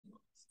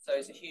So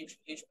it's a huge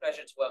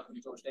pleasure to welcome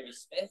George Davey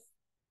Smith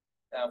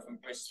down from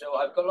Bristol.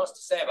 I've got lots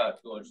to say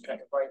about George. I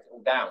can break it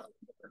all down.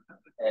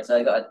 So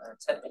I got a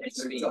 10-minute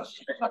speech.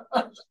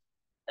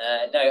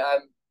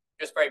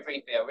 Just very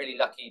briefly, I'm really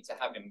lucky to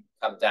have him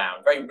come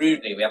down. Very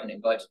rudely, we haven't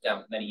invited him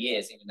down for many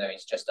years, even though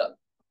he's just up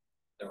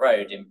the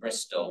road in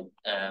Bristol.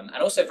 And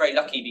also very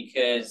lucky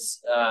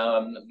because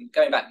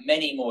going back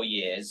many more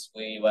years,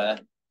 we're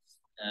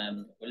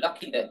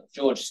lucky that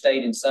George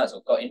stayed in science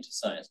or got into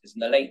science, because in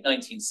the late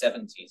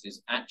 1970s, he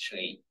was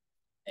actually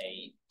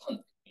a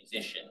punk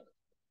musician.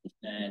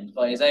 And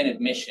by his own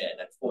admission,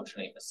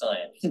 unfortunately for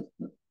science,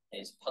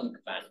 his punk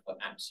band were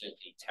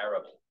absolutely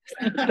terrible.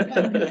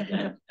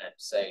 And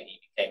so he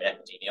became an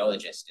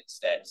epidemiologist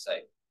instead. So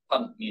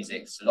punk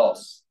music's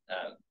lost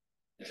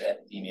to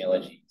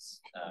epidemiology's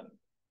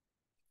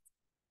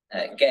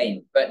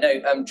gain. But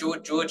no,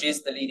 George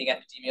is the leading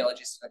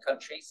epidemiologist in the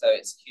country, so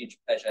it's a huge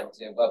pleasure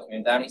to welcome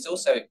him down. He's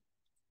also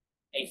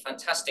a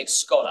fantastic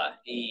scholar.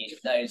 He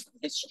knows the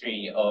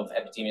history of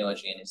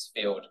epidemiology in his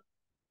field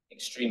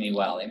extremely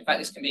well. In fact,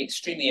 this can be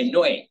extremely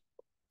annoying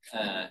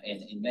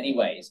in many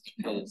ways,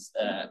 because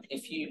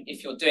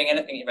if you're doing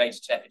anything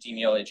related to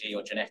epidemiology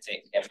or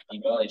genetic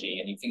epidemiology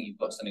and you think you've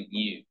got something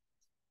new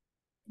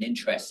and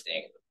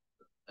interesting,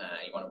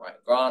 you want to write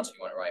a grant,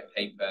 you want to write a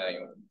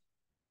paper,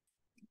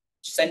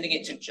 sending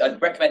it to, I'd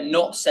recommend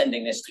not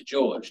sending this to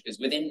George, because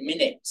within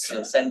minutes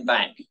he'll send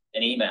back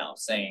an email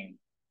saying,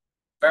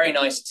 "Very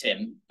nice,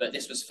 Tim, but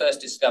this was first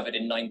discovered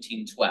in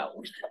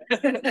 1912,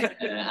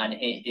 and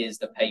here's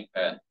the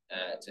paper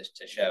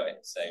to show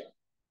it." So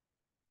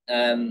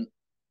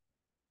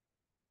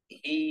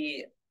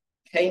he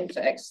came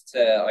to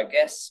Exeter, I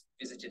guess,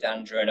 visited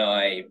Andrew and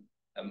I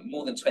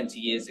more than 20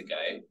 years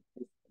ago,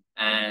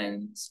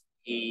 and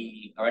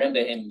I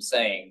remember him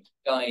saying,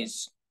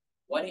 "Guys,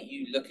 why don't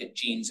you look at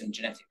genes and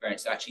genetic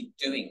variants that are actually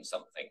doing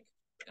something,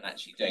 and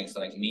actually doing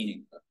something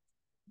meaningful?"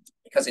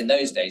 Because in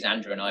those days,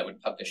 Andrew and I would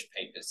publish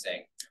papers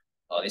saying,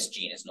 "Oh, this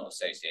gene is not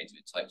associated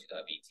with type 2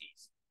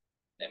 diabetes."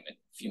 Then a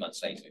few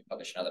months later, we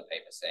published another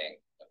paper saying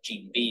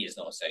gene B is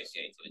not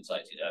associated with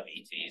type 2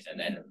 diabetes. And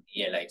then a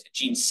year later,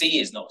 gene C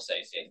is not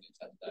associated with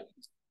type 2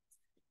 diabetes.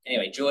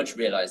 Anyway, George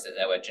realized that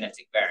there were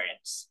genetic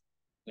variants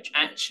which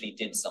actually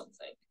did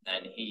something.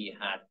 And he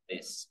had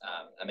this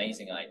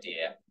amazing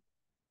idea,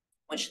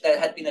 which there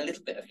had been a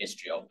little bit of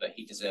history of, but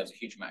he deserves a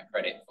huge amount of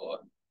credit for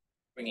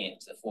bringing it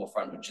to the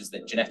forefront, which is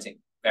that genetic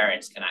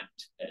variants can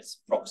act as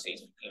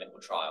proxies for clinical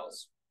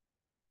trials,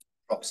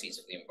 proxies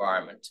of the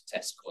environment to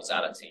test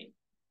causality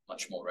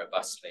much more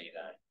robustly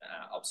than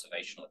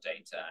observational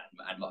data,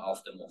 and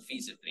often more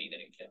feasibly than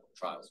in clinical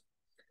trials.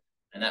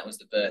 And that was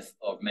the birth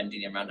of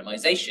Mendelian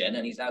randomization,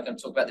 and he's now going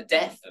to talk about the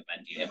death of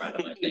Mendelian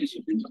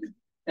randomization.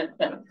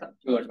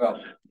 George,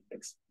 well,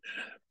 thanks.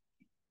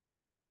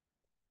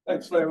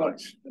 Thanks very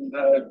much, and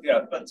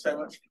yeah, thanks very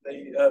much for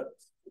the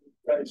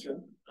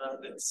invitation.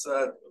 And it's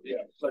a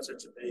pleasure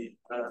to be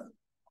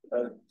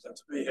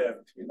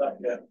here, to be back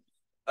here.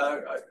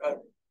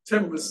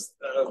 Tim was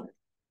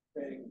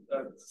being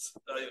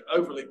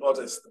overly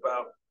modest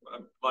about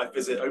my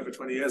visit over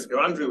 20 years ago.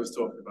 Andrew was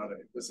talking about it.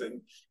 It was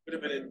in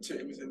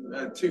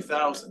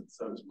 2000,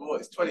 so it was more.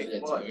 It's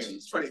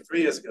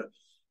 23 years ago.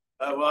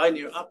 Well, I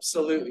knew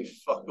absolutely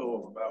fuck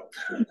all about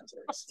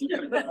genetics,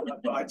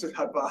 but I just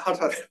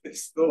had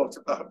this thought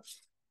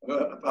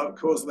about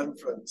causal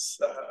inference,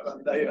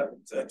 and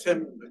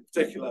Tim in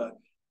particular.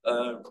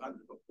 I'm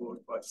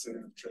bored quite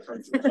soon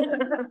trying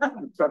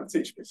to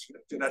teach me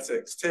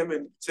genetics. Tim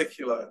in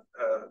particular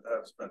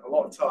spent a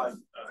lot of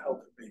time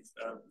helping me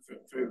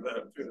through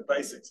the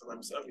basics, and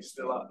I'm certainly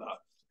still at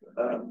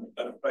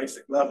that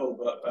basic level,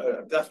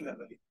 but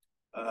definitely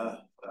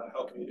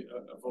helped me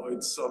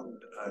avoid some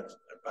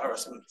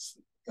embarrassments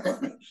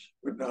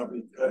could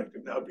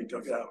now be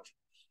dug out.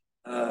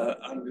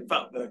 And in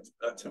fact,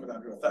 Tim and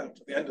Andrew, I think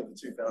at the end of the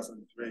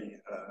 2003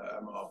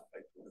 MR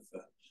paper with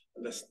a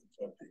list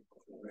of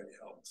people who really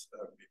helped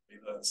me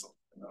learn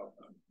something about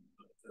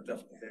that.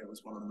 Definitely here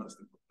was one of the most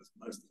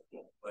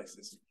important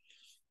places.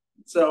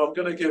 So I'm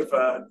going to give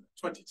a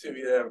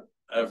 22-year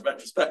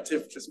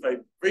retrospective, just very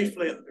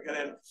briefly at the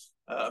beginning,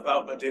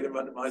 about Mendelian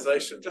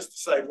randomization, just to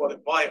say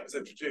why it was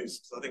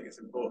introduced, because I think it's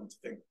important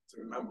to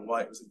remember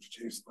why it was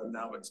introduced when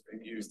now it's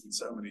being used in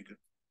so many different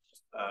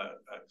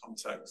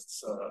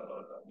contexts, a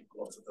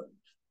lot of them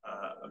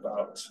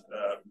about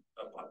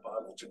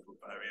biological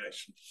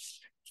variation,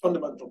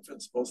 fundamental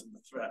principles and the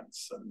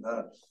threats, and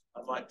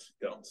I might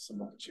get onto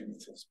some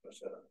opportunities, but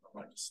I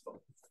might just stop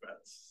with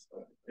threats.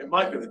 So it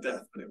might be the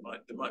death, but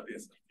there might be a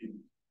few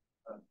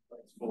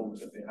ways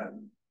forward at the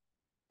end.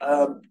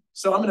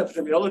 So I'm an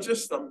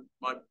epidemiologist.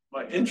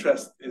 My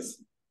interest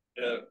is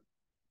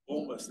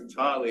almost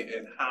entirely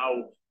in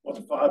how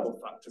modifiable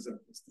factors in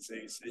this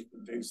disease so you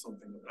can do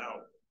something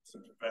about to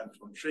prevent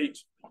or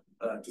treat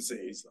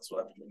disease. That's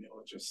what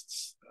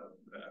epidemiologists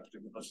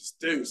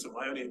do. So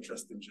my only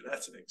interest in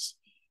genetics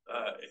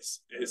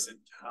is in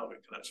how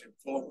it can actually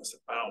inform us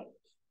about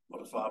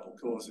modifiable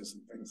causes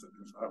and things that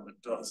the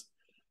environment does.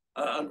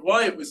 And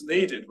why it was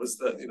needed was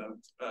that, you know,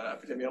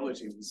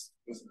 epidemiology was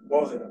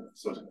in a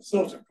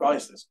sort of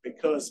crisis,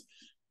 because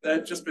there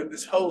had just been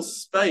this whole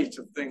spate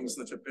of things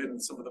that have been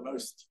some of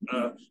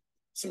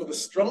the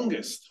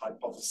strongest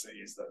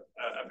hypotheses that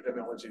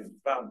epidemiology has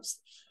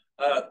advanced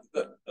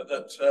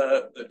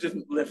that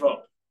didn't live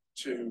up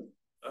to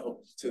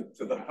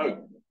the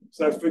hope.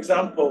 So, for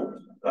example,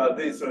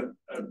 these are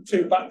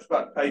two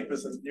back-to-back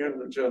papers in the New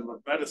England Journal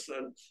of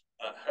Medicine,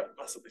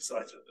 massively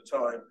cited at the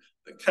time,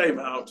 that came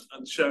out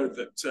and showed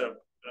that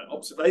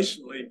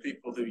observationally,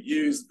 people who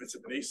used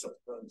vitamin E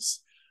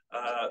supplements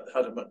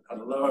had a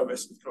lower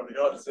risk of coronary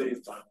heart disease,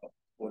 by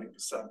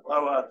 40%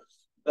 lower.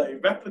 They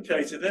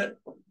replicated it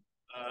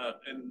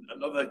in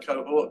another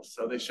cohort,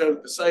 so they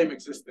showed the same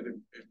existed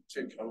in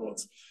two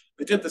cohorts.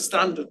 They did the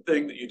standard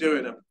thing that you do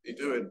in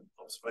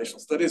observational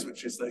studies,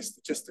 which is they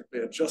statistically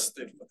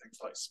adjusted for things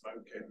like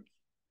smoking,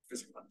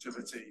 physical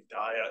activity,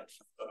 diet,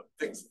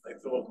 things that they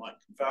thought might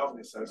confound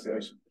the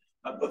association.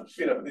 But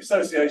you know, the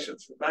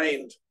associations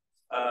remained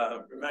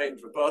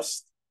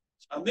robust,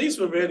 and these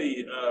were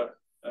really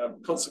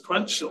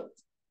consequential.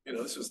 You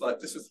know, this was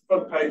the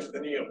front page of the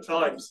New York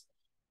Times.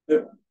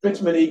 The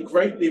vitamin E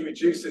greatly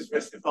reduces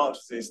risk of heart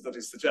disease,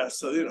 studies suggest.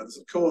 So, you know, there's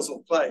a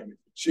causal claim, it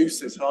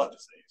reduces heart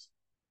disease.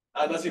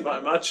 And as you might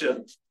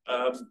imagine,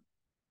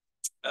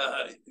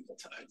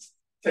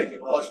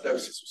 taking large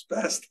doses was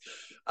best.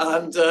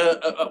 And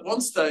at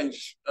one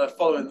stage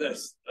following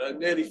this,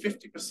 nearly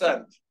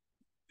 50%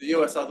 the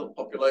US adult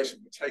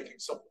population were taking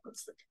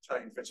supplements that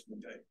contain vitamin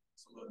D.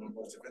 Some of them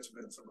were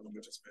multivitamins, some of them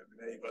were just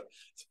vitamin E, but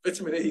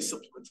vitamin E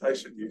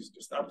supplementation use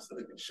just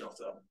absolutely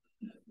shot up.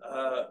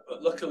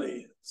 But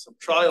luckily, some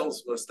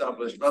trials were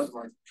established,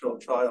 randomized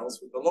controlled trials,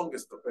 with the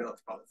longest have been up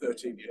to about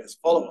 13 years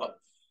follow-up.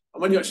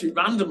 And when you actually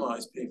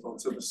randomize people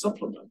to the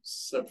supplements,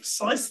 so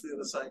precisely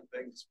the same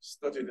things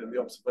studied in the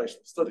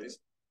observational studies,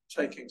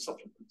 taking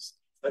supplements,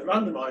 they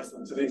randomized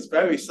them to these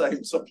very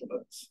same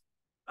supplements,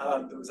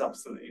 and there was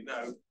absolutely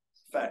no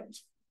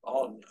effect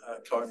on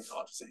coronary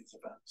heart disease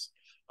events.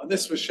 And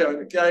this was shown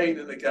again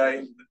and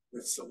again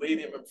with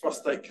selenium and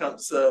prostate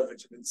cancer,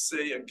 vitamin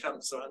C and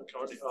cancer and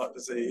coronary heart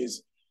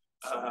disease,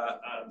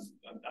 and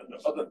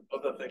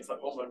other things like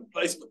hormone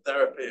replacement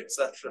therapy,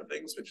 etc.,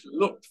 things which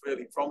looked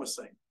really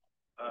promising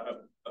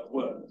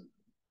work.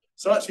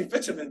 So actually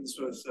vitamins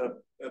was a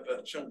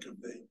chunk of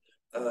the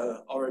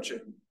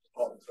origin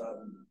of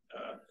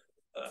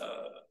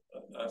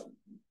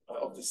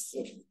this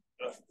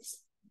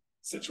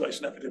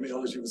situation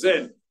epidemiology was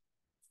in.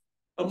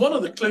 And one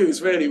of the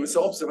clues really was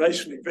that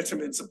observationally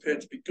vitamins appeared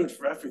to be good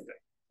for everything.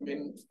 I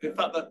mean, in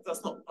fact,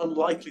 that's not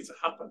unlikely to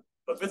happen.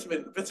 But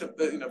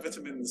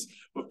vitamins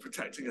were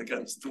protecting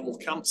against all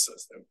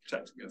cancers. They were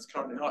protecting against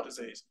coronary heart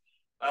disease.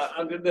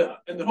 And in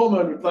the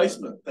hormone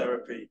replacement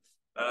therapy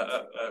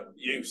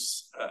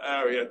use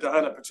area,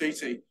 Diana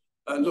Petiti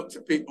looked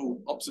at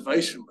people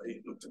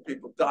observationally, looked at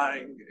people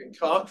dying in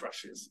car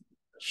crashes.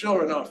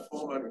 Sure enough,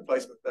 hormone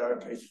replacement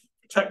therapy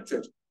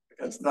protected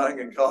against dying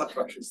in car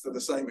crashes to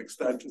the same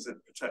extent as it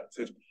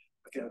protected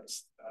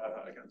against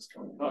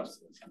coronary heart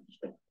disease.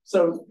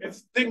 So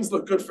if things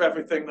look good for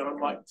everything, they're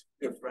unlikely to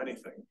be good for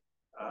anything.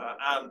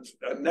 And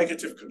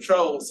negative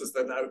controls, as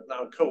they're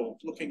now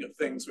called, looking at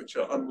things which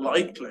are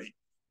unlikely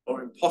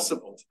or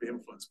impossible to be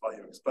influenced by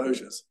your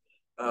exposures,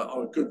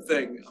 are a good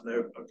thing, and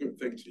they're a good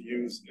thing to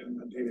use in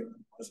Mendelian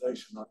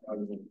Randomisation,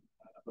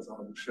 as I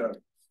will show.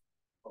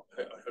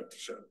 I hope to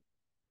show.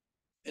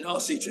 In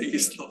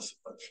RCTs, not so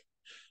much.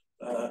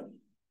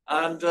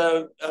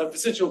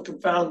 Residual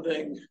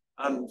confounding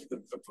and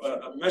the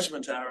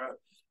measurement error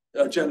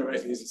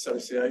generate these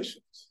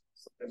associations.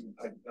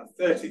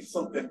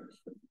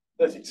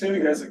 32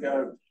 years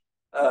ago,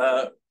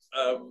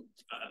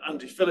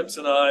 Andy Phillips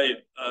and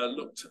I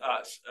looked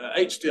at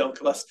HDL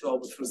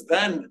cholesterol, which was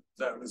then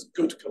known as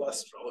good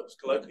cholesterol. It was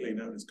colloquially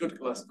known as good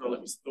cholesterol.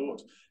 It was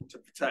thought to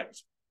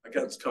protect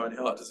against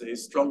coronary heart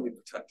disease, strongly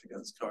protect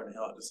against coronary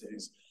heart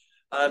disease.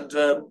 And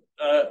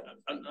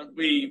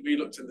we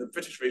looked in the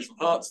British Regional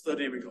Heart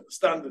Study. We got the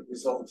standard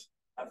result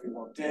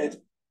everyone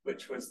did,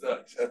 which was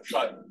that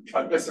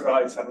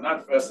triglycerides had an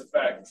adverse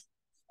effect,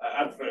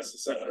 adverse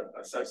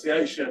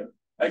association,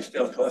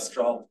 HDL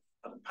cholesterol,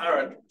 an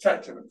apparent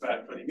protective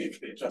effect when you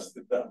mutually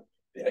adjusted them.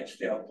 The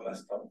HDL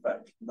cholesterol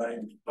effect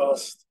remained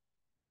robust.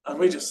 And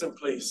we just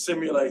simply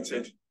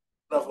simulated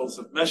levels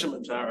of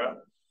measurement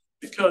error,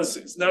 because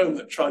it's known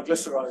that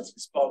triglycerides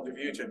respond if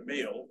you eat a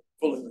meal,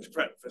 full English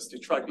breakfast,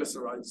 your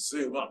triglycerides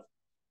zoom up.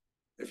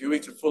 If you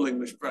eat a full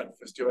English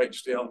breakfast, your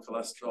HDL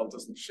cholesterol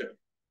doesn't shift.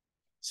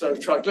 So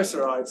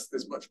triglycerides,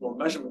 there's much more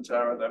measurement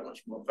error, they're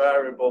much more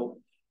variable.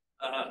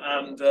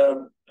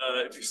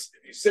 If you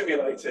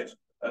simulated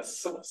a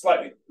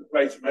slightly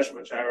greater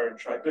measurement error in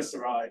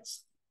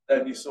triglycerides,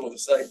 then you saw the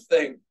same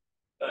thing,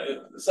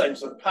 the same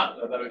sort of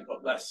pattern, although it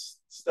got less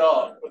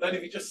stark. But then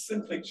if you just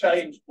simply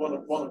change one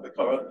of the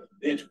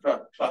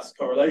interclass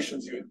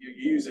correlations you're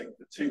using,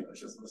 the two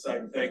measures of the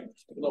same thing,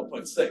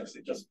 0.6,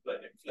 it just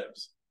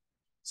flips.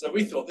 So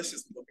we thought this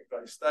isn't looking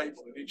very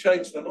stable. If you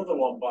changed another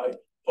one by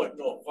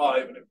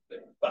 0.05 and it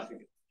back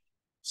again.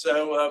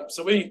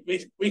 So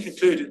we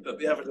concluded that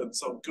the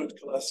evidence on good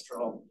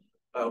cholesterol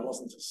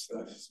wasn't as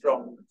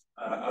strong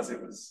as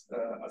it was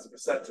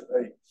said to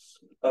be.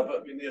 But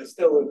I mean,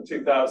 still in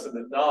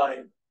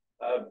 2009,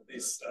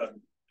 these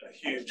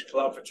huge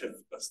collaborative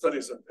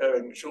studies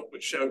appearing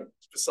which showed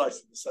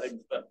precisely the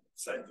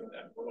same thing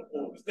that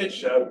all did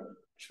show,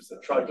 which was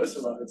that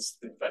triglycerides,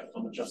 the effect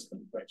on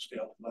adjustment of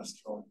HDL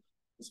cholesterol,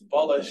 was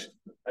abolished.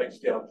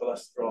 HDL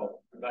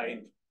cholesterol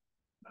remained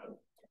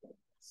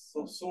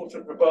sort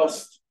of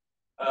robust,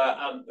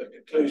 and the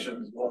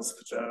conclusion was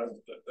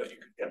that you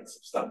could get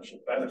substantial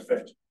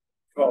benefit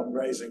from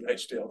raising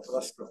HDL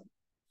cholesterol.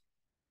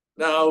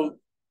 Now,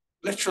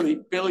 literally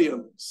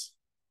billions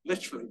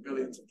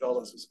of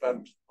dollars were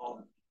spent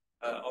on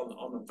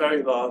a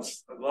very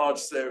large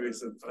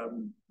series of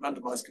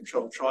randomized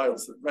controlled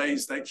trials that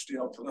raised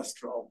HDL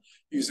cholesterol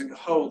using a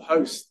whole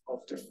host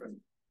of different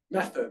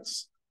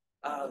methods.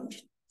 And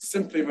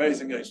simply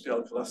raising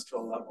HDL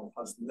cholesterol level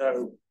has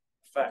no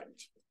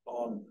effect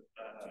on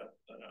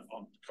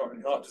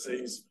coronary heart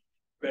disease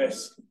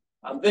risk.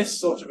 And this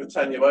sort of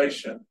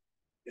attenuation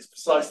is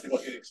precisely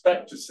what you'd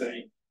expect to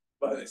see,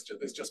 but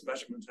there's just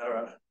measurement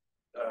error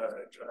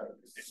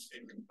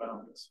in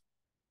confounders.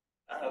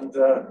 And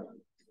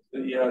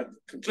the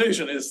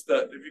conclusion is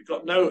that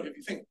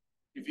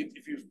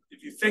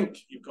if you think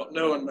you've got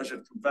no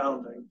unmeasured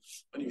confounding,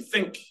 and you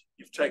think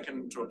you've taken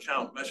into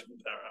account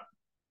measurement error,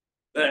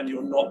 then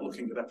you're not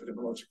looking at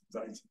epidemiological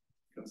data,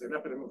 because in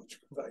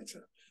epidemiological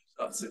data,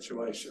 that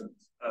situation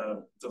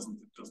doesn't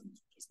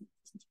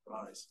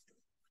arise.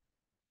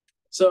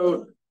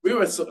 So we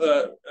were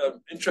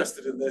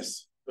interested in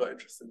this, got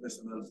interested in this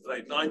in the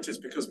late 90s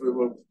because we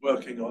were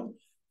working on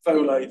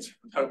folate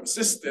and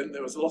homocysteine.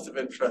 There was a lot of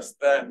interest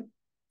then,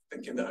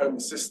 thinking that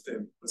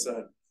homocysteine was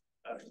a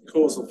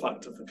causal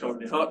factor for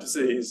coronary heart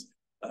disease.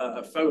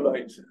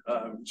 Folate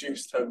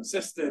reduced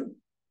homocysteine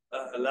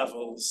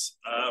levels,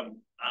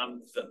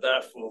 and that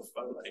therefore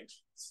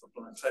folate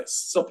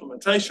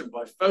supplementation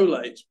by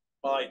folate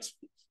might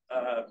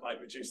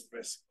reduce the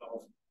risk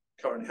of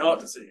coronary heart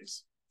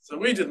disease. So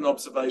we did an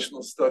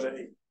observational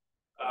study,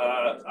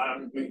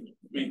 and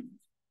we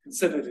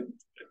considered in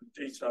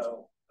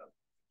detail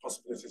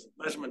possibilities of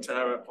measurement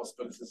error,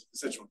 possibilities of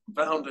residual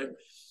confounding,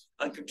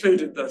 and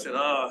concluded that in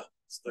our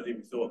study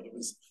we thought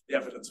the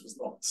evidence was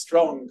not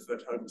strong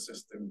that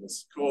homocysteine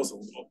was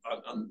causal,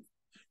 and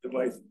the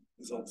way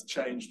results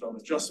changed on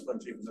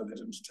adjustment, even though they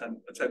didn't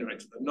attenuate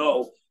to the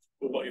null,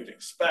 were what you'd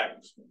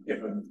expect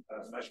given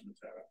measurement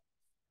error.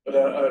 But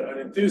an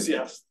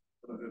enthusiast,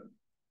 one of the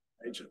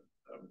major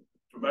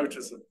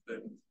promoters of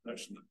the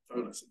notion that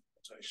folate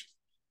supplementation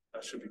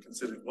should be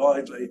considered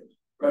widely,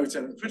 wrote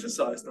in and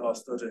criticized our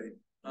study.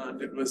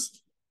 And it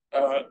was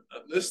at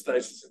this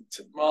stage,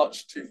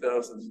 March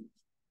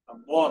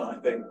 2001, I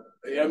think,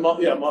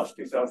 March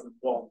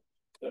 2001,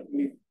 that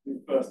we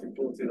first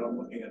reported on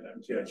looking at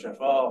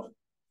MTHFR,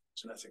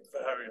 genetic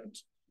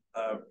variant,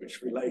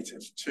 which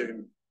related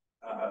to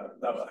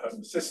lower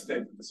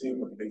homocysteine,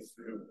 presumably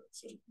through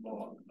sort of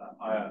more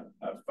higher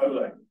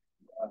folate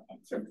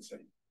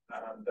activity,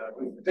 and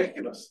with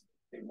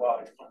ridiculously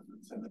wide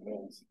confidence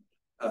intervals.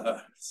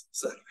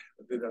 So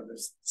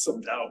there's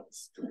some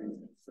doubts to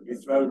be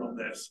thrown on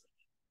this,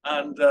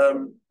 and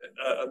then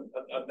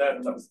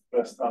that was the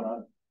first time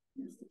I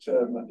used the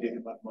term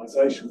Mendelian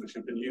Randomisation, which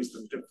had been used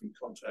in a different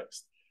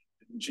context,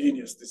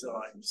 ingenious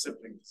design,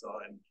 sibling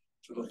design,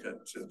 to look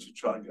at to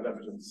try and get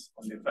evidence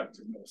on the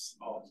effectiveness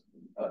of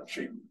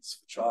treatments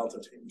for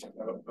childhood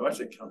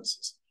hematopoietic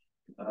cancers,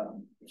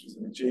 which is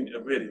a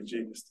really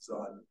ingenious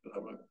design that I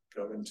won't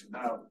go into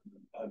now.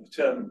 The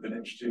term had been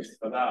introduced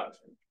for that,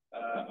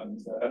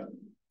 and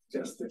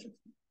suggested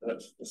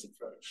that this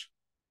approach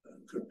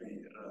could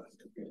be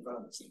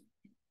advanced.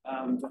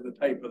 And the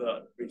paper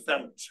that we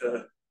thanked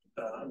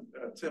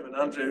Tim and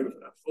Andrew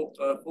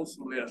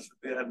fulsomely at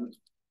the end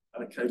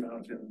came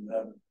out in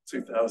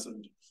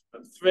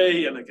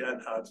 2003, and again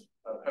had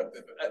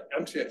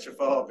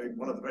MTHFR being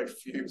one of the very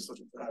few sort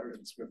of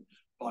variants with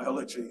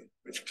biology,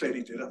 which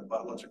clearly did have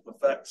biological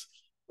effects,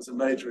 was a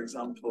major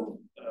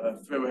example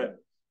through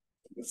it.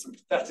 With some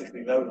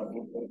pathetically low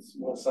level, but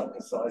small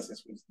sample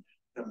sizes, was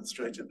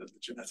demonstrated that the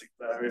genetic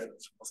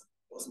variant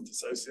wasn't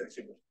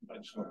associated with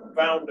conventional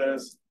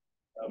confounders,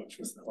 which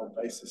was the whole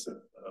basis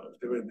of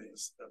doing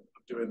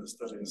the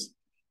studies,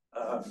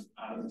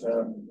 and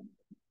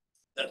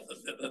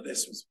that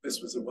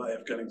this was a way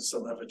of getting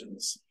some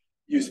evidence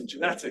using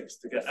genetics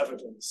to get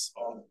evidence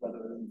on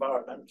whether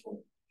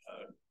environmental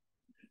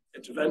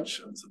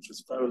interventions such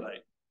as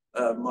folate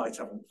might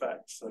have an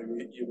effect. So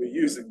you were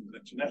using the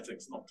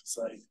genetics not to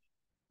say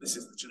this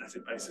is the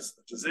genetic basis of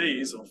the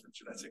disease, or for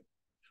genetic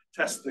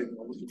testing,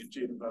 or looking at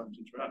gene-environment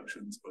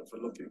interactions, but for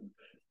looking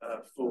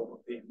for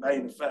the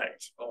main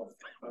effect of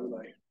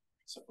folate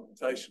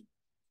supplementation.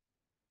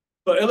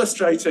 But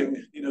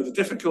illustrating, the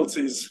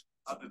difficulties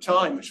at the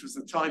time, which was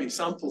the tiny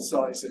sample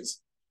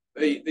sizes,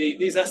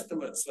 these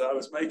estimates that I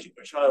was making,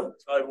 which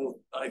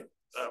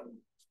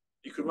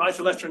you could write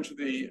a letter into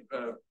the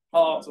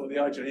part or the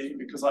IJE,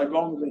 because I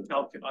wrongly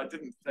calculated, I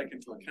didn't take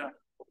into account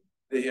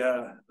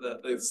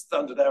the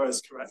standard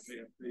errors correctly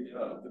of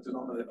the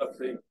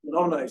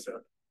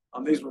denominator,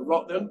 and these were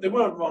wrong. They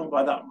weren't wrong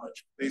by that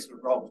much. These were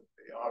wrong.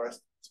 The R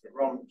estimates were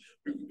wrong.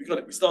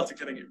 We started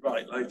getting it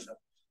right later.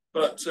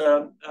 But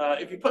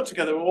if you put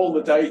together all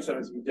the data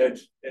as we did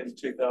in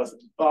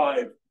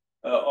 2005,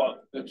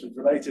 that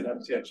related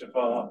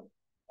MTHFR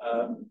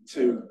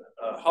to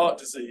heart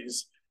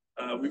disease,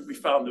 we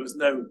found there was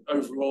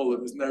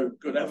no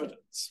good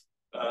evidence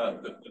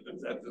that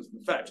there was an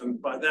effect.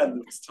 And by then,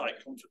 there was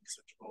tight confidence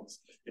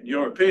intervals in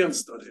European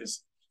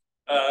studies.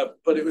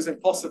 But it was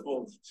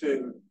impossible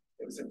to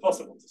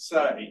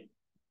say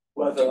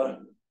whether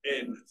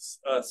in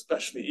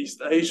especially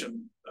East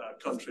Asian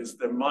countries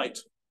there might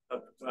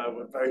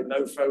with very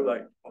low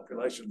folate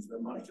populations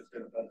there might have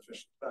been a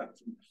beneficial effect.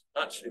 And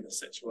actually, the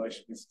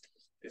situation is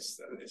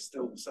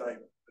still the same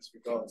as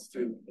regards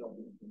to the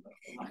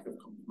lack of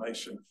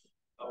confirmation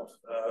of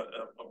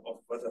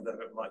whether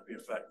there might be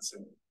effects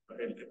in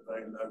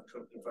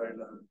very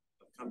low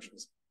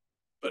countries.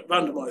 But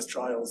randomized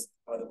trials,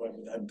 by the way,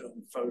 were then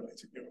done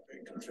folate in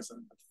European countries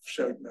and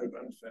showed no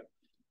benefit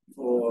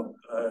for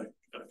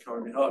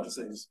coronary heart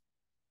disease.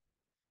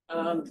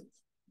 And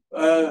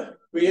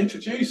we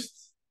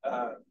introduced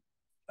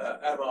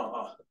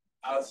MR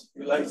as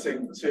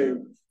relating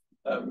to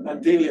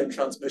Mendelian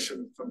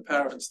transmission from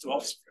parents to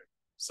offspring.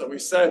 So we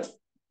said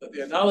that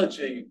the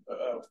analogy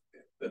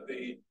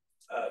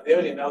the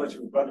only analogy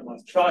with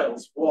randomized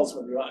trials was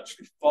when we were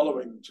actually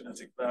following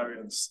genetic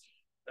variants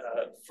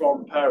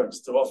from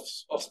parents to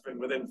offspring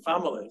within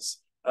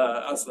families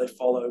as they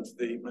followed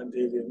the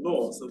Mendelian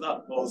laws. So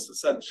that was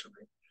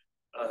essentially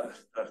a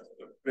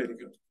really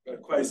good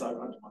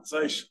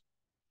quasi-randomization,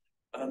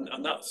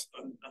 and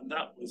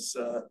that was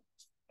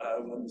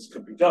when this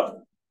could be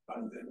done.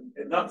 And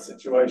in that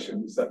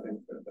situation, we said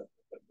that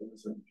there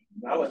was an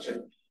analogy,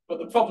 but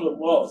the problem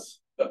was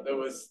that there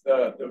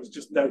was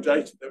just no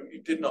data.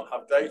 You did not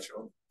have data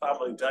on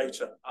family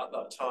data at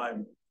that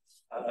time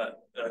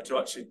to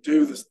actually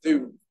do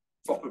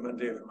proper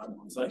Mendelian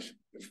randomization,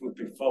 which would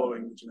be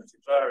following the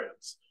genetic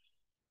variants.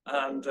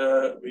 And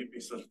we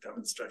sort of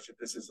demonstrated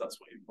that's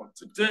what you want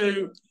to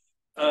do.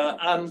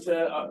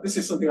 This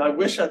is something I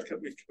wish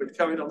we'd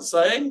carried on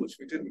saying, which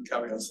we didn't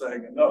carry on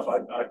saying enough. I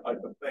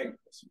think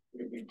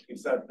we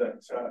said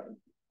that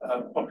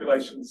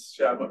populations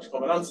share much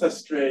common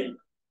ancestry,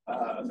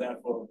 and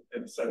therefore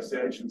in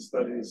association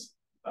studies,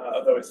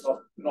 although it's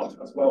not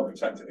as well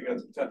protected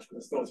against potential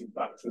distorting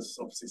factors,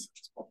 obviously such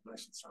as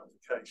population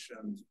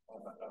stratification,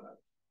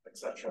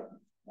 etc.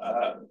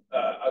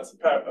 As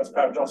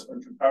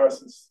paradoxical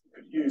comparisons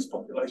could use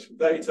population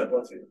data,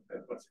 but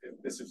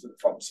this is an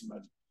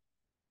approximate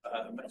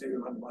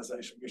Mendelian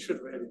randomization. We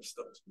should really have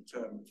stuck to the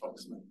term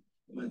approximate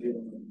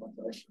Mendelian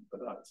randomization, but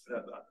that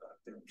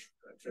didn't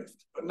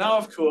drift. But now,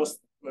 of course,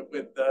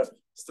 with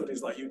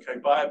studies like UK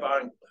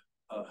Biobank,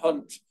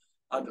 Hunt,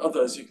 and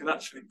others, you can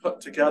actually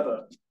put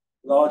together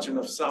large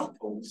enough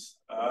samples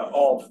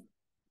of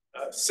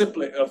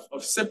sibling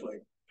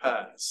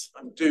pairs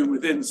and do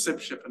within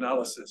SibShip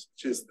analysis,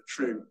 which is the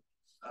true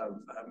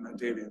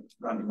Mendelian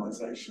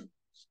randomization.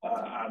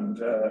 And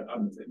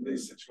in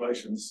these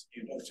situations,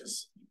 you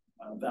notice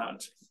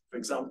that, for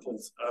example,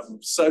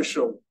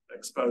 social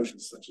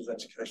exposures such as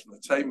educational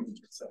attainment,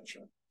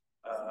 etc.,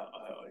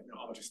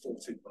 are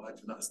distorted by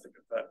dynastic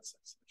effects,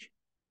 etc.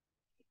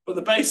 But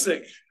the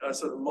basic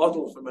sort of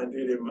model for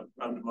Mendelian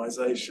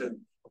randomization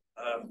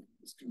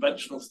is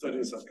conventional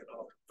studies are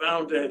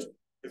confounded.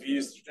 If you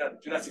use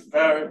genetic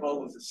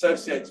variables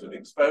associated with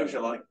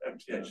exposure, like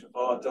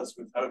MTHFR does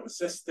with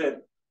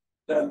home-assisted,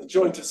 then the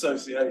joint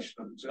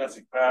association of the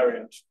genetic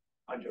variant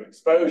and your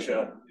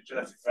exposure, the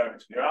genetic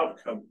variant and your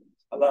outcome,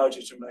 allows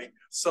you to make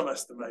some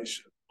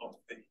estimation of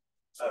the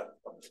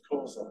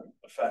causal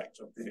effect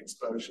of the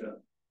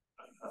exposure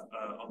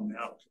on the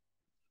outcome.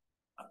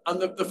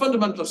 And the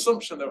fundamental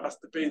assumption, though, has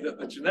to be that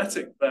the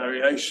genetic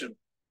variation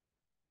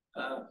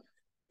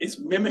is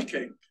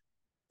mimicking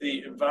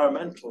the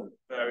environmental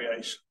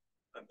variation.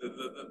 And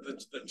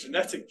the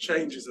genetic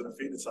changes in a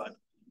phenotype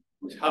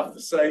would have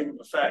the same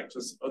effect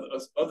as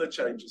other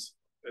changes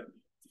in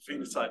the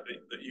phenotype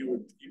that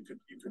you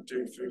could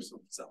do through, for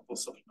example,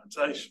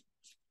 supplementation.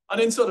 And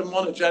in sort of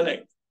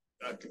monogenic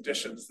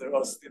conditions,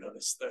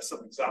 there's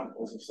some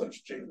examples of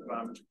such gene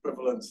environment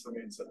equivalence. I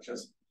mean, such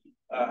as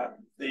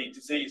the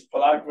disease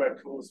pellagra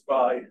caused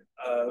by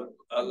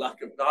a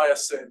lack of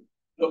niacin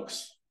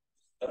looks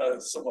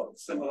somewhat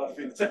similar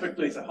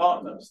phenotypically to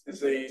Hartnell's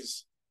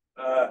disease,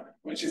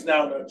 which is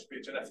now known to be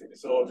a genetic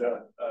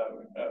disorder,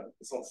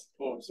 results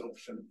in poor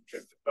absorption of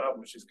tryptophan,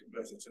 which is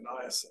converted to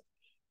niacin.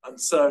 And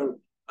so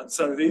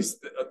this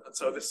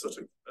sort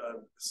of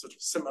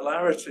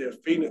similarity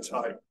of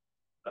phenotype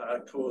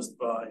caused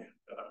by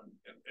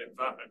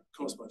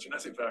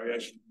genetic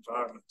variation in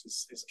environment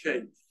is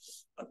key.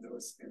 And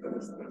there's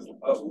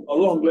a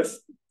long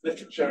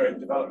literature in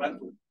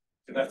developmental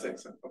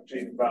genetics of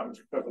gene environment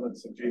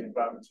equivalence and gene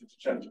environment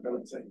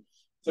interchangeability.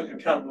 Tucker,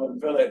 Campbell,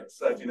 and Villett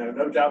said,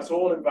 no doubt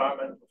all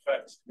environmental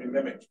effects can be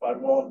mimicked by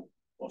one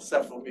or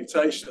several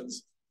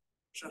mutations,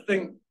 which I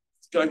think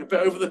is going a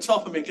bit over the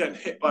top. I mean, getting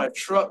hit by a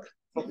truck,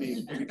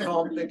 probably we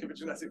can't think of a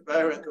genetic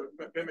variant that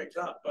would mimic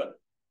that, but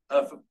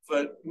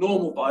for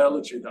normal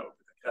biology, that would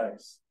be the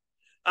case.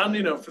 And,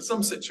 you know, for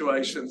some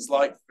situations,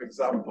 like, for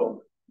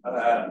example,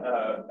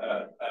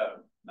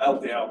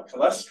 LDL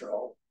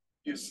cholesterol,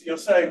 you're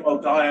saying, well,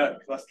 diet,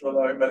 cholesterol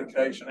lowering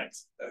medication,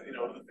 you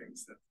know, other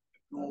things that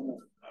normal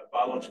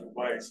biological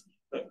ways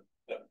that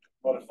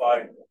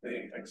modify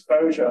the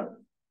exposure,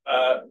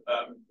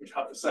 which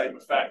have the same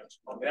effect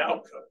on the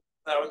outcome.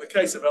 Now, in the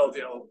case of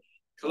LDL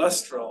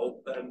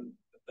cholesterol, then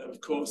of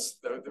course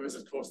there is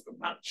of course the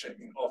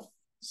matching of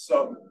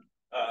some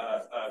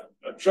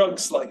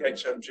drugs like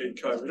HMG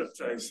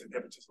co-reductase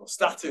inhibitors or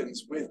statins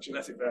with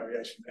genetic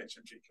variation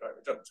HMG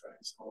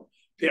co-reductase or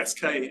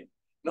PSK9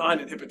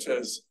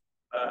 inhibitors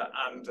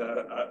and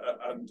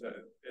the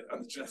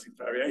genetic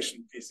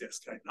variation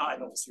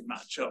PCSK9 obviously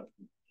match up.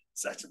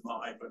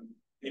 Ezetimibe and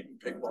even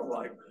pick one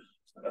like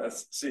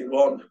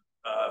C1,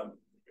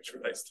 which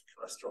relates to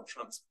cholesterol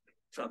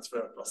transfer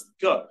across the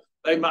gut.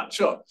 They match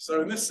up.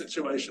 So in this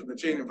situation, the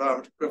gene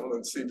environment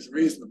equivalence seems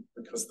reasonable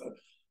because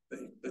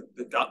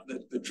the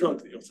drug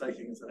that you're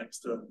taking as an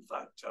external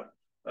factor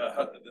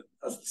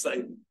has the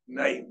same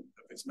name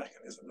of its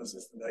mechanism as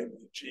is the name of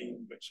the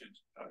gene which it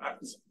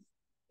acts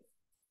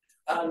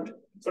on.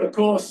 But of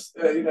course,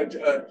 you know,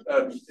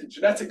 in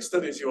genetic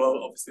studies, you are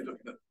obviously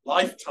looking at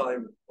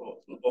lifetime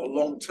or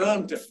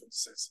long-term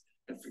differences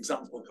in, for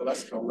example,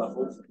 cholesterol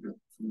levels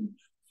from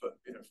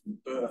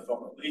birth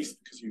on at least,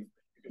 because you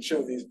can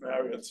show these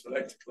variants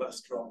relate to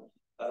cholesterol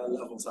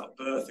levels at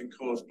birth and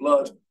cause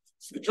blood.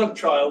 So the drug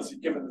trials, you're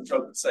given the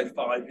drug for, say,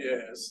 5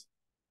 years.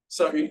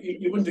 So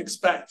you wouldn't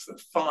expect that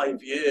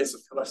 5 years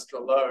of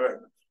cholesterol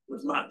lowering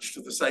would match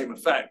to the same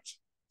effect,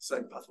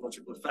 same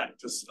pathological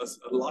effect as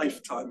a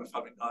lifetime of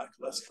having higher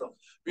cholesterol.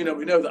 You know,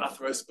 we know that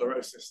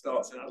atherosclerosis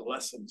starts in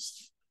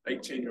adolescence.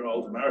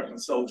 18-year-old American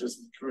soldiers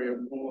in the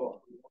Korean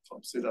War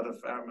obviously had a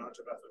fair amount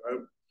of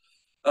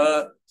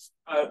atheroma.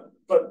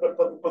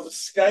 But the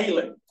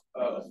scaling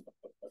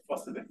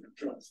across the different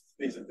drugs,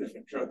 these are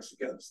different drugs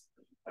against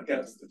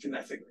the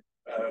genetic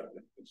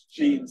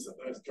genes that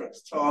those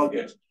drugs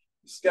target.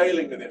 The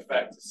scaling of the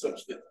effect is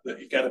such that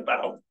you get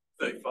about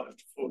 35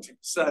 to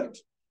 40%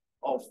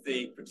 of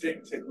the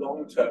predicted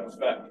long-term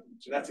effect in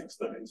genetic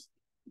studies,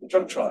 the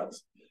drug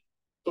trials.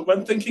 But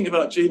when thinking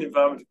about gene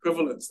environment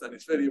equivalence, then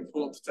it's really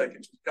important to take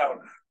into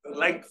account the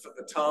length of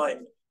the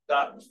time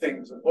that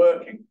things are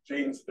working.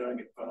 Genes are doing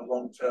it for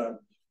long-term,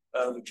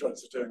 the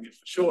drugs are doing it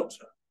for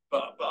short-term.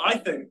 But I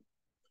think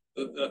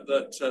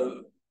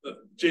that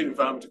gene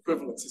environment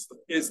equivalence is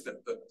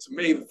that to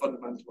me, the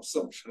fundamental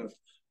assumption of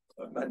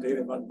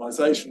Mendelian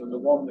randomization, and the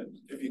one that,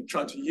 if you're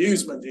trying to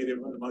use Mendelian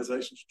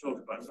randomization to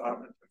talk about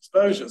environmental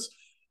exposures,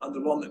 and the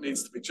one that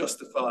needs to be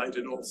justified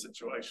in all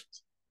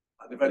situations.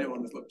 And if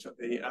anyone has looked at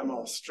the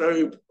MR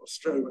strobe or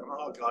strobe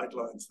MR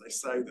guidelines, they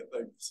say that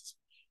it's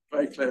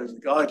very clear in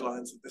the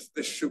guidelines that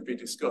this should be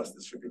discussed,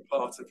 this should be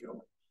part of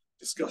your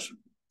discussion.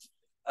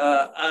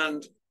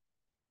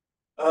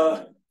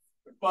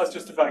 Requires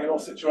justifying in all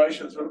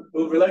situations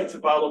will relate to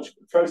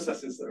biological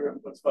processes that are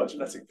influenced by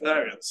genetic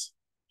variants,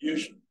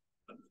 usually.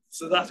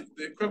 So that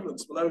the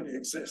equivalence will only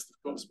exist,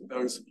 of course, with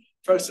those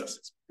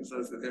processes, because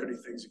those are the only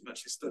things you can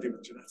actually study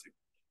with genetic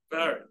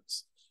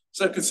variants.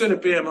 So consider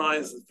BMI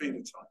as the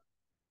phenotype.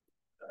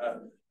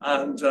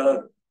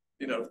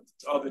 You know,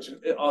 are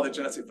the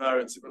genetic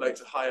variants that relate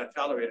to higher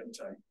calorie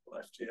intake?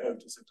 Well, FGO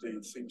does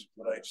indeed seem to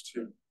relate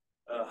to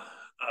a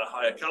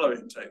higher calorie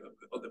intake,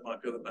 but there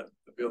might be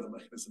other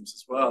mechanisms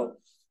as well.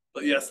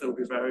 But yes, there will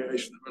be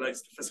variation that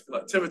relates to physical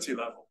activity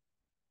level.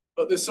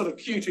 But this sort of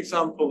cute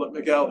example that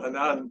Miguel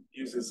Hernan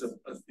uses,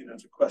 you know,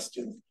 to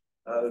question,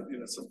 you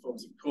know, some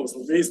forms of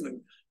causal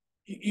reasoning,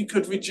 you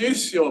could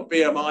reduce your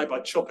BMI by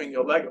chopping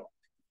your leg off,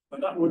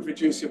 and that would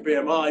reduce your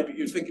BMI, but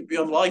you'd think it'd be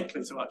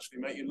unlikely to actually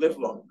make you live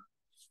longer.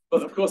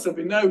 But of course,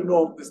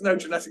 there's no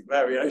genetic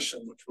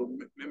variation which will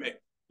mimic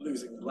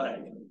losing the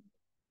leg.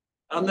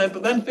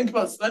 But then think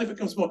about, then it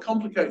becomes more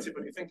complicated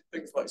when you think of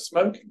things like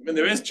smoking. I mean,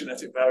 there is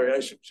genetic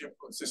variation which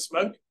influences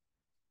smoking.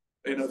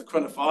 You know, the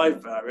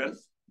Chrona5 variant.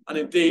 And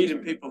indeed, in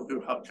people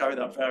who carry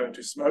that variant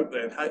who smoke,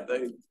 they get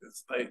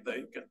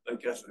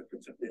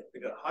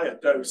a higher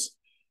dose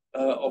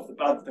of the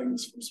bad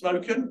things from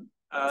smoking,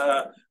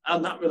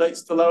 and that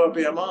relates to lower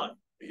BMI.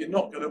 But you're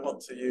not going to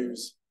want to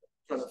use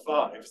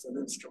Chrona5 as an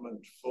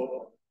instrument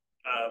for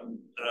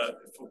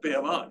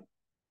BMI.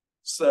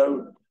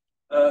 So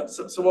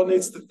one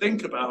needs to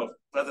think about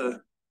whether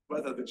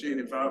the gene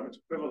environment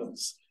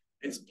equivalence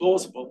is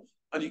plausible.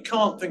 And you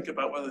can't think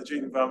about whether the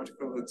gene environment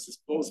equivalence is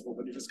plausible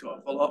when you've just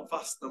got a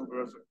vast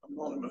number of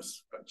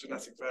anonymous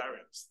genetic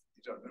variants.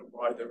 You don't know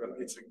why they're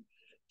relating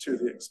to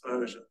the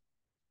exposure.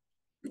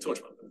 We talked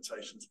about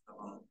limitations in the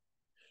line.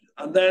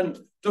 And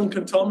then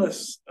Duncan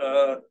Thomas,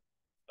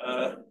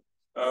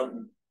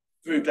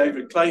 through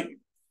David Clayton,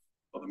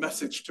 got the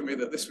message to me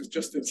that this was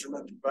just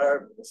instrumental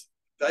variables.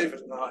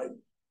 David and I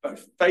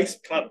both face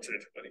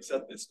planted when he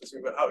said this, because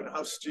we were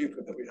how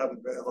stupid that we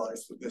hadn't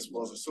realized that this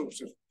was a sort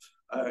of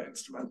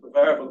instrumental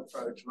variable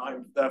approach, and I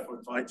therefore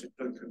invited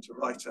Duncan to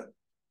write a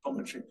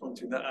commentary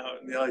pointing that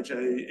out in the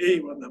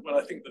IJEE when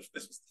I think that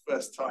this was the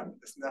first time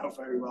this now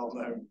very well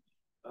known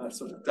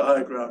sort of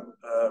diagram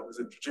was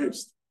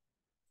introduced.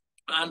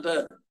 And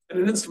in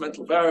an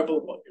instrumental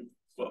variable,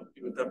 what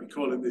you would then be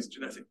calling these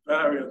genetic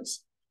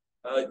variants,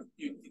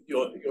 you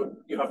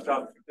have to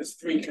have there's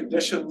three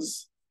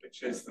conditions,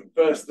 which is that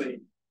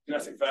firstly,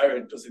 genetic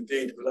variant does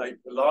indeed relate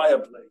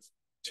reliably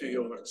to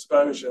your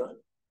exposure.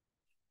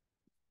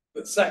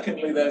 But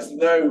secondly, there's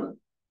no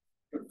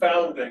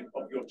confounding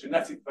of your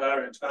genetic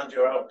variant and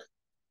your outcome.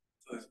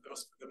 So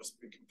there must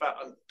be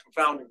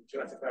confounding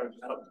genetic variant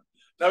and outcome.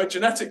 Now, in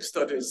genetic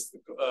studies,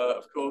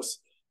 of course,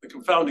 the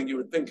confounding you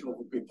would think of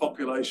would be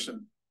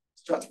population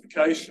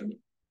stratification.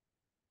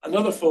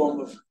 Another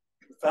form of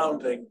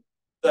confounding,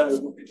 though,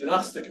 would be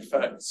dynastic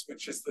effects,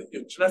 which is that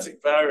your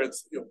genetic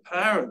variants that your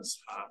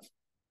parents have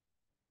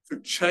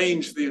could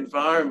change the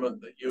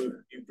environment that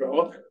you grow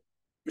up in,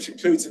 which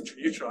includes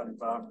intrauterine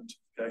environment in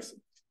the case of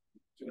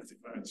genetic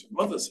variants your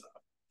mothers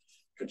have,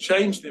 could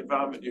change the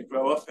environment you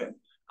grow up in,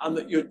 and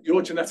that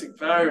your genetic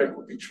variant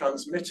would be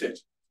transmitted.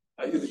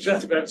 The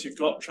genetic variants you've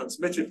got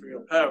transmitted from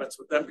your parents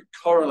would then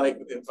correlate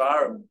with the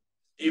environment,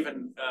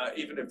 even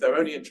if they're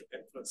only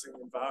influencing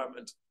the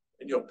environment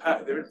in your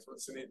they're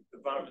influencing the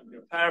environment in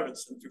your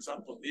parents. And for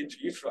example, the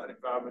intrauterine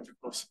environment, of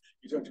course,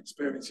 you don't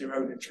experience your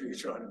own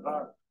intrauterine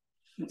environment.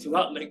 So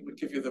that link would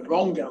give you the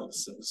wrong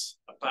answers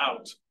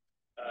about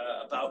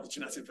the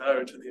genetic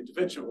variant of the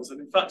individuals.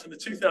 And in fact, in the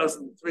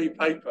 2003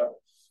 paper,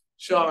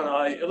 Shah and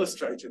I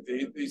illustrated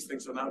these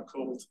things are now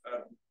called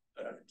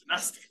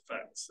dynastic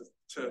effects, a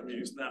term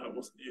used now, it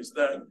wasn't used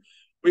then.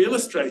 We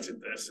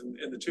illustrated this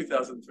in the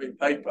 2003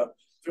 paper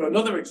through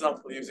another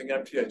example using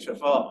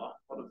MTHFR,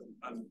 one of them,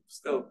 and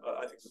still,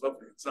 I think, a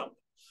lovely example,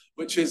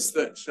 which is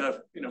that,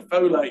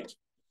 folate,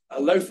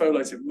 low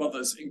folated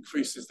mothers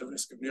increases the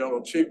risk of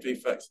neural tube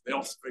defects in the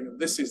offspring, and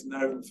this is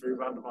known through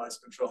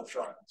randomized controlled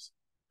trials.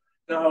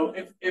 Now,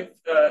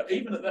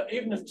 even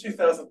in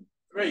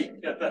 2003,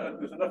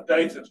 there's enough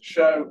data to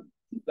show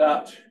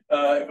that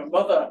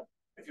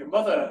if your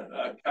mother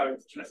carried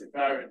the genetic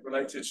variant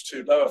related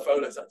to lower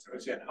folate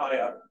activity and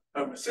higher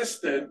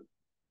homocysteine,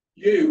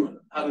 you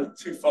had a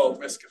twofold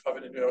risk of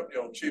having a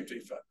neural tube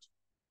defect.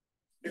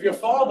 If your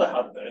father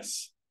had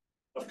this,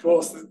 of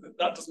course,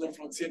 that doesn't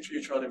influence the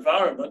intrauterine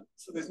environment,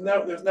 so there's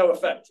no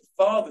effect of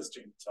father's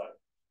genotype.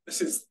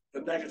 This is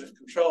the negative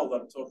control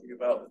that I'm talking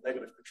about. The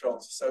negative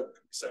controls can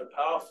be so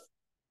powerful,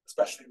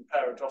 especially in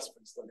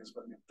parent-offspring studies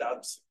when your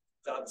dad's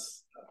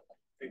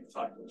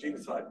phenotype or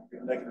genotype would be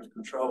a negative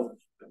control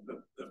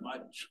that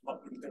might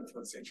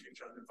influence the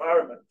intrauterine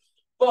environment.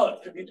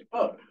 But if you did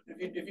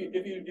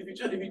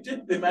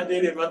the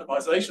Mendelian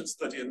randomization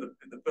study in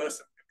the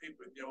person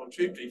people with neural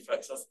tube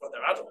defects, that's when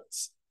they're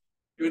adults,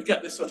 you would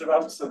get this sort of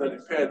answer that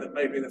appeared that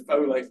maybe the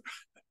folate,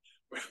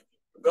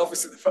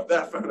 obviously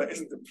their folate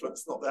isn't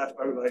influenced, not their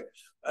folate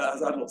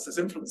as adults is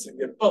influencing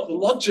it. But the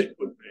logic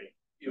would be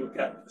you would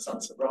get this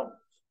answer wrong.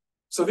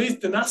 So these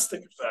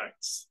dynastic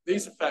effects,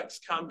 these effects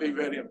can be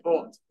really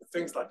important.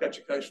 Things like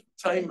educational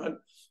attainment,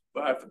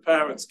 where if the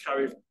parents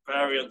carry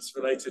variants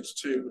related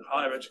to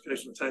higher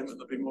educational attainment,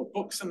 there'll be more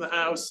books in the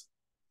house,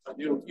 and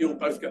you'll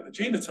both get the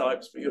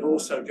genotypes, but you'll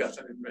also get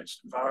an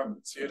enriched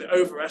environment. So you'd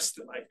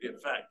overestimate the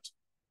effect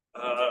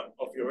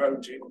of your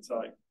own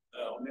genotype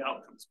on the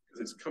outcomes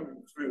because it's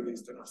coming through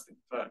these dynastic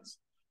effects.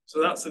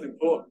 So that's an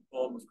important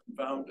form of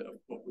confounding,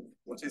 of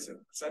what is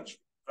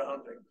essentially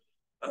confounding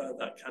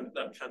that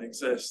can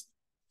exist.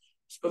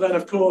 But then,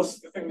 of course,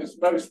 the thing that's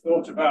most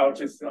thought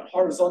about is the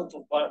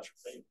horizontal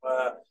biotrophy,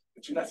 where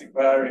the genetic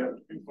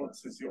variant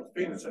influences your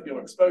phenotype, your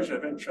exposure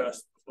of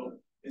interest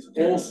is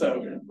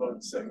also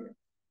influencing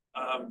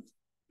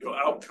your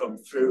outcome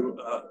through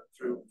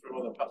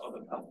other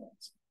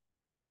pathways.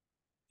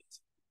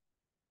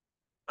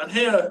 And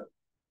here,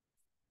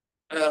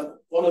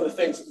 one of the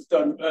things that was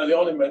done early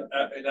on in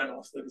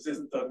NLS that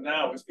isn't done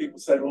now is people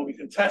say, well, we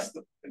can test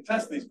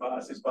these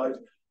biases by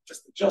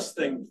just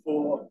adjusting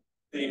for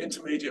the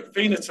intermediate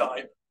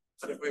phenotype,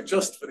 and if we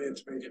adjust for the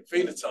intermediate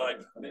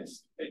phenotype, and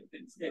it's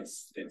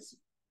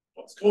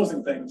what's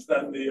causing things,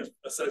 then the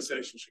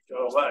association should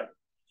go away.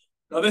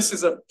 Now, this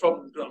is a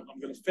problem. I'm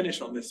going to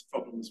finish on this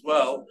problem as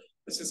well.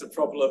 This is a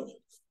problem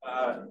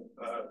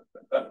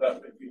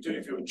that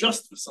if you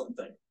adjust for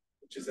something,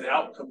 which is the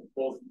outcome of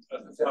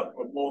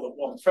more than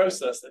one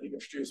process, then you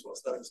introduce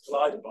what's known as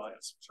collider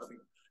bias, which I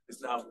think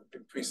is now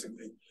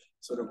increasingly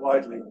sort of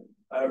widely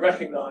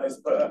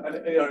recognized. But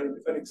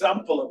an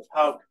example of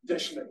how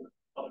conditioning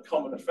on a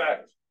common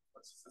effect,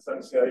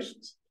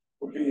 associations,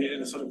 would be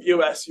in a sort of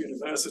US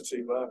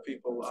university where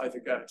people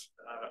either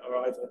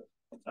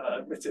are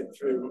admitted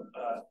through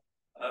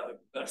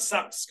their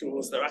SAT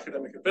scores, their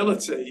academic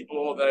ability,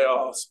 or they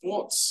are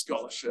sports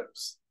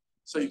scholarships.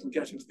 So you can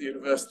get into the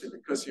university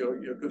because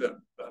you're good at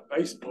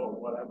baseball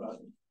or whatever.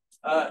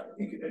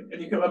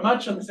 And you can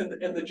imagine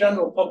that in the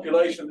general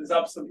population, there's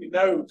absolutely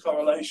no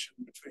correlation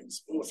between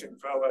sporting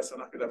prowess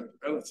and academic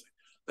ability.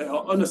 They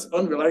are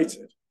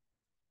unrelated.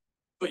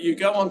 But you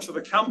go onto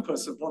the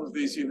campus of one of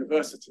these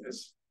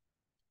universities,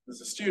 there's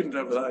a student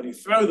over there, and you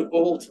throw the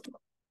ball to them,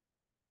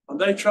 and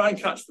they try and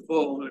catch the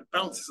ball, and it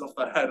bounces off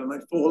their head, and they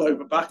fall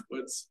over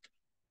backwards.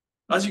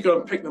 As you go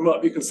and pick them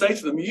up, you can say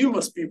to them, "You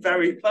must be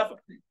very clever,"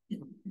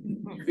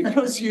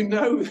 because you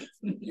know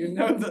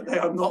that they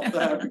are not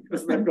there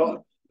because they've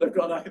got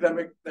an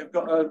academic, they've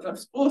got a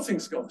sporting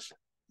scholarship.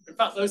 In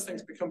fact, those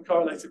things become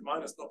correlated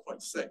minus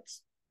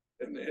 0.6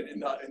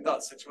 in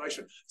that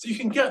situation. So you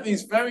can get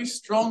these very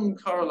strong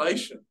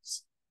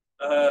correlations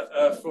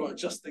for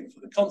adjusting for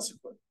the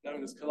consequent,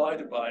 known as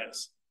collider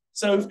bias.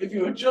 So if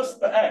you adjust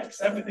for X,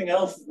 everything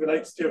else that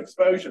relates to your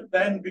exposure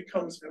then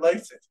becomes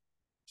related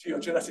to your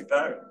genetic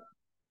variant.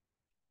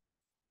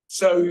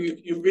 So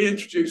you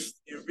reintroduce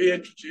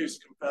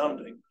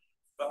compounding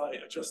by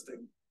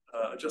adjusting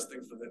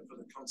for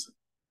the consequent.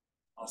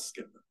 I'll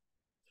skip them.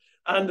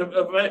 And of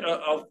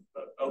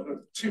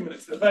 2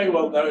 minutes, a very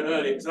well-known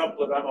early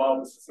example of MR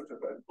was sort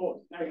of an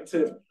important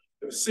negative.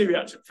 There was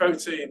C-reactive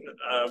protein,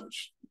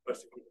 which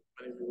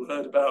many people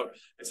heard about.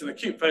 It's an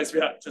acute phase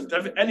reactant.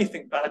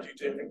 Anything bad you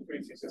do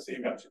increases your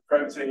C-reactive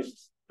protein,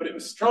 but it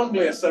was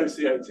strongly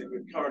associated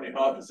with coronary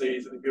heart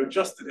disease. And if you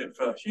adjusted it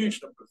for a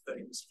huge number of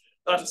things,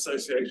 that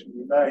association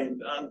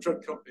remained, and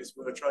drug companies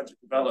were trying to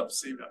develop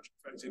C-reactive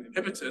protein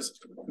inhibitors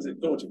because it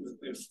thought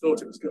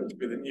it was going to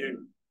be the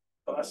new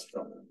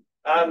cholesterol.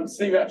 And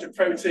C-reactive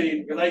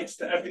protein relates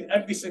to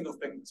every single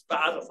thing that's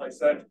bad, as I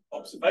said,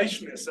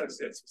 observationally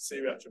associates with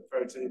C-reactive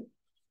protein.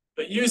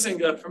 But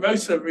using a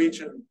promoter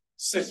region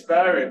cis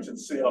variant in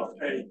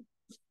CRP,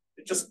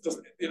 it just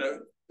doesn't,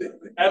 the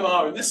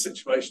MR in this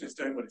situation is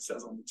doing what it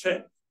says on the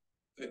tin.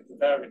 The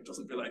variant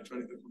doesn't relate to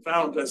any of the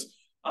confounders.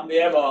 And the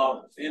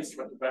MR, the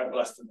instrumental variable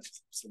estimate,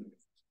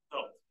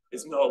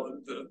 is null,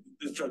 and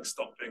the drug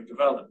stopped being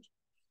developed.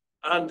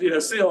 And in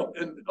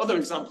other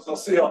examples of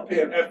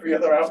CRP and every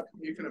other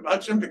outcome you can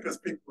imagine, because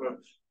people have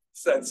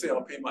said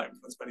CRP might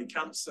influence many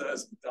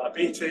cancers,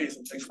 diabetes,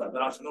 and things like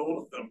that, and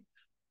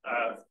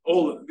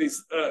all of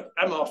these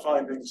MR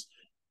findings,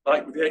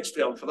 like with the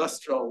HDL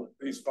cholesterol,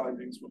 these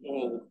findings were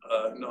all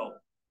null.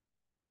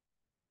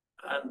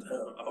 And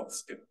I'll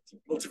skip.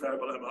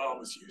 Multivariable MR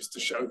was used to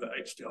show that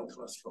HDL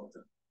cholesterol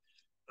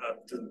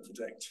didn't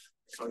predict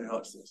coronary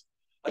heart disease.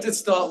 I did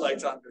start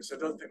late, Andrew, so I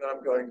don't think that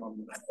I'm going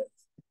on.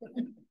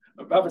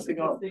 I'm rabbiting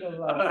on.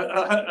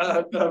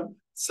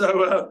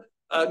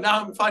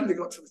 Now I'm finally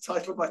got to the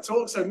title of my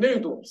talk. So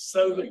Noodles.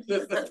 So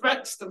the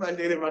threats to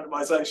Mendelian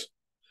randomization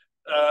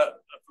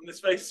from this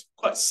very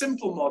quite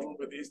simple model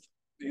with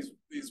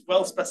these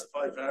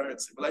well-specified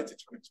variants related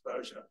to an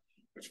exposure,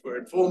 which were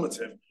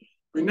informative.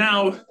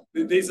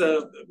 These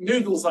are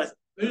Noodles. I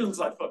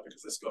thought,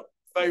 because this got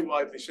very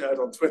widely shared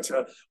on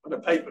Twitter when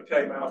a paper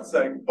came out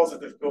saying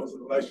positive causal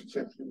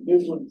relationship between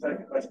noodle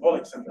intake and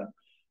metabolic syndrome.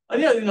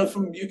 And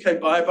from UK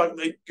Biobank,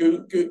 they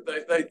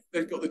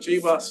got the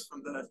GWAS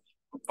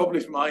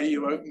probably from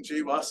IU Open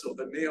GWAS or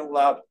the NEAL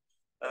lab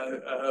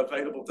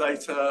available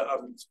data.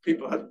 And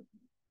people had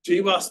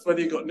GWAS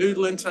whether you got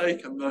noodle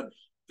intake, and the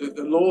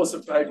laws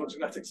of variable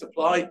genetic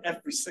supply.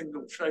 Every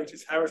single trait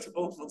is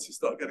heritable. Once you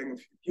start getting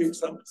huge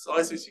sample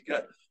sizes, you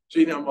get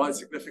genome-wide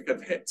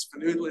significant hits for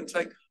noodle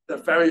intake. They're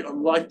very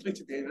unlikely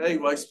to be in any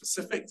way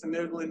specific to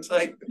noodle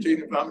intake. The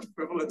gene environment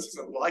equivalence is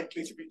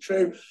unlikely to be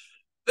true.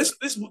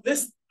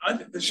 I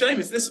think the shame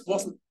is this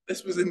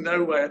was in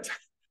no way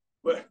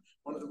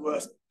one of the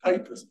worst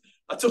papers.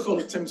 I took all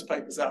of Tim's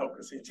papers out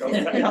because he told me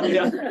he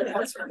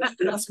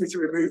asked me to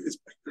remove his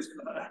papers.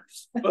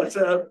 But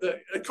the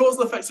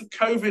causal effects of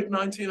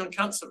COVID-19 on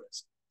cancer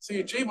risk. So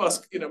your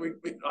GWAS,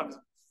 I was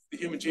the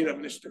Human Genome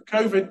Initiative,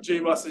 COVID,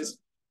 GWASs,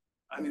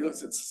 and you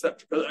looked at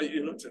susceptibility,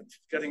 you looked at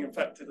getting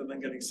infected and then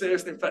getting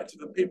seriously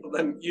infected, and people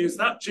then use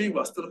that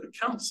GWAS to look at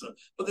cancer.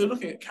 But they're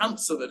looking at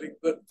cancer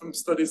that from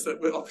studies that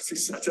were obviously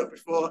set up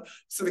before.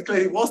 So there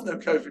clearly was no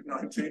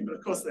COVID-19, but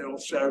of course they all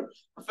show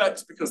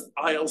effects because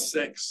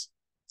IL-6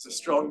 is a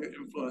strong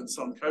influence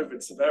on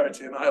COVID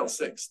severity, and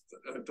IL-6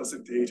 does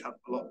indeed have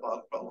a lot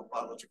of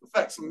biological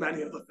effects on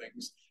many other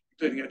things,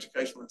 including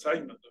educational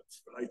attainment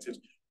that's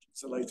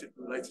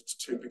related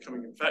to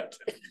becoming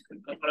infected,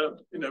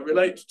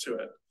 related to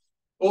it.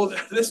 Or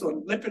this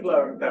one,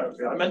 lipid-lowering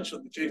therapy. I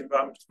mentioned the gene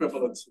environment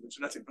equivalence and the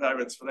genetic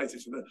variants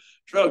related to the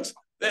drugs.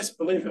 This,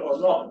 believe it or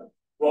not,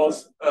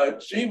 was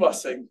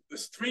GWASing.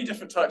 There's 3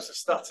 different types of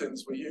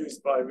statins were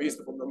used by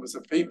reasonable numbers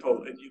of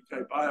people in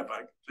UK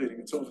Biobank,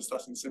 including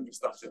atorvastatin,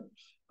 simvastatin,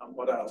 and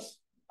what else?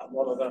 And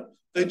one of them.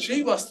 They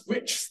GWASed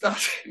which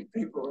statin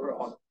people were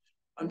on,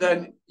 and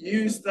then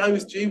used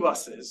those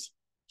GWASs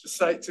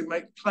to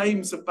make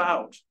claims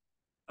about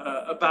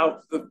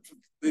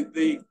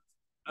the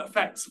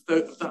effects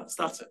of that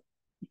statin.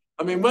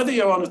 I mean, whether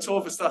you're on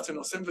atorvastatin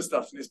or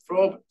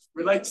simvastatin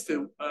relates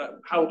to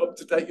how up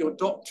to date your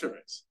doctor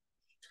is,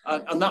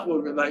 and that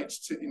will relate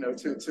to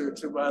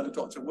to where the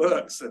doctor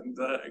works and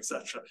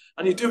etc.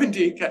 And you do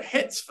indeed get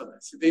hits for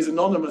this. These a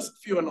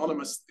few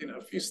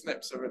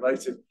SNPs are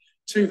related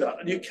to that,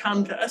 and you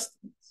can get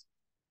estimates,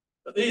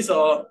 but these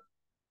are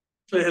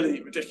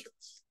clearly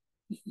ridiculous.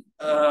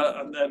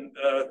 And then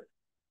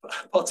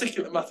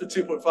particulate matter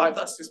 2.5,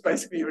 that's just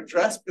basically your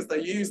address, because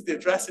they use the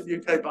address in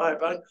UK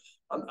Biobank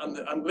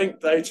and link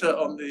data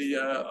on the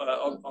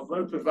on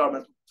local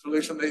environmental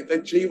pollution. They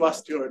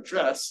GWASed your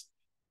address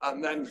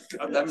and then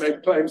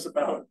make claims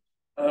about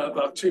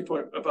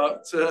particulate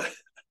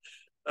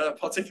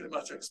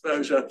matter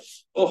exposure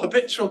or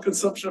habitual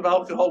consumption of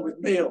alcohol with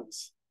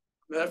meals.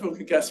 I mean, everyone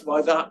can guess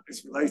why that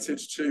is related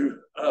to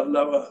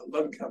lower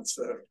lung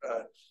cancer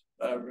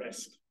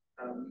risk.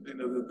 You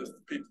know, the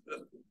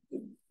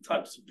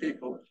types of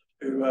people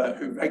who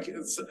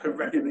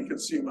regularly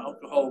consume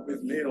alcohol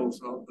with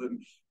meals rather than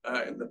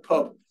in the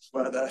pub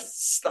where they're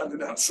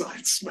standing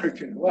outside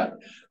smoking away.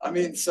 I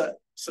mean, so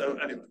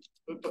anyway,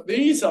 but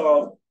these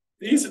are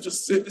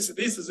just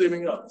these are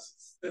zooming up.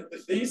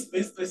 This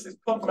is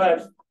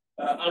PubMed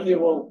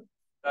annual.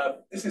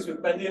 This is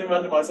with Mendelian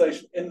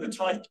randomization in the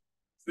title.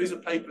 So these are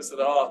papers that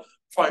are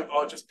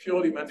just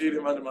purely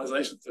Mendelian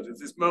randomization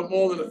studies. It's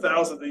more than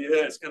 1,000 a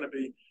year. It's going to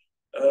be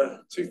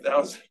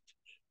 2,000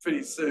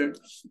 pretty soon.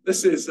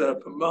 This is per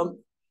month.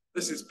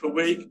 This is per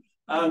week.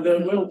 And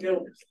Will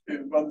Gill,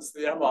 who runs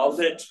the MR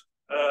Lit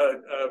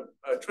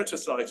Twitter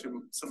site,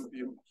 who some of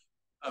you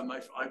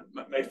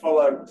may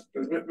follow,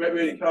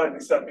 really kindly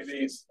sent me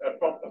these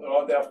from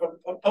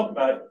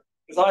PubMed,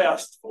 because I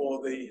asked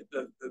for the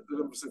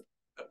numbers of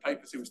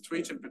papers he was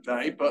tweeting per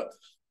day, but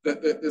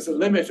there's a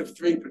limit of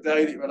 3 per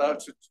day that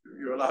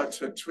you're allowed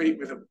to tweet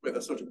with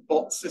a sort of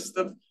bot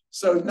system.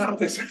 So now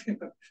there's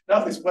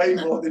way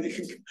more than you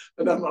can.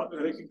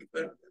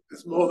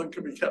 There's more than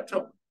can be kept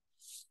up.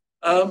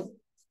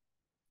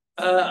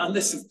 And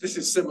this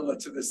is similar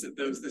to this.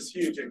 There was this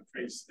huge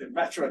increase in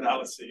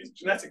meta-analyses,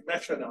 genetic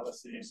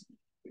meta-analyses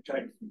that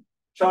came from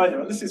China,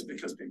 and this is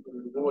because people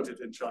are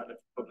rewarded in China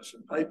for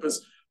publishing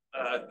papers.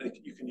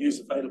 You can use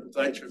available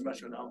data in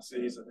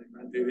meta-analyses and in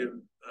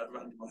Mendelian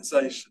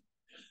randomization.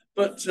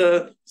 But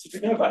so to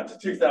go back to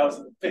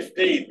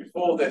 2015,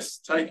 before this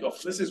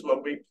takeoff, this is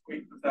when we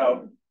put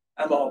out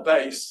MR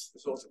Base,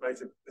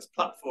 this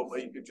platform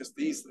where you could just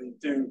easily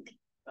do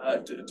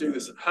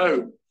this at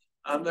home.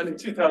 And then in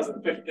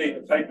 2015,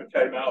 a paper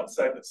came out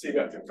saying that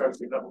C-reactive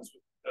protein levels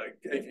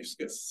gave you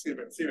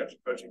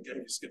C-reactive protein gave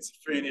you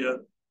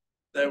schizophrenia.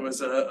 There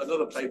was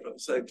another paper at the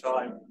same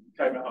time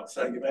came out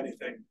saying, if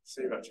anything,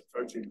 C-reactive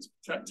protein is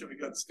protective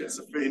against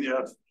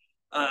schizophrenia.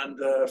 And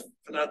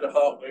Fernanda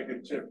Hartwig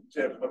and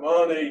Jim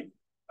Hamani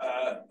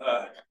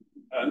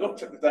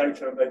looked at the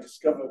data, and they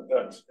discovered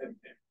that in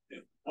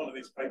one of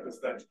these papers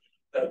that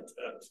they'd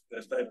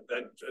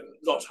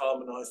not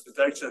harmonized the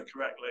data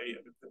correctly.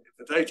 If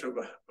the data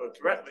were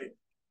correctly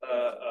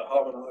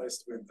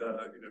harmonized with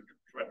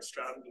correct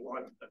strand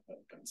alignment,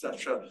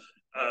 etc.,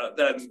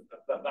 then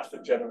that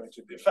had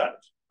generated the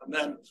effect. And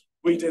then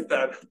we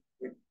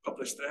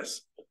published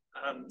this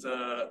and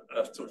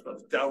talked about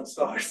the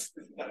downsides.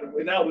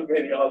 We now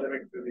really are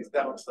living through these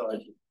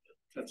downsides of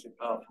potentially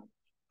powerful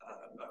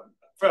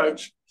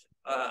approach,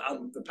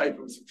 and the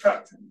paper was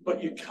subtracted.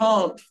 But you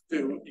can't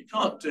do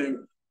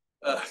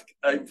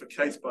aim for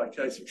case by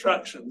case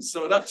attractions.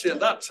 So actually at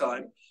that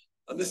time,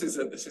 and this is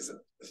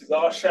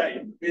our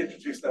shame. We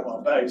introduced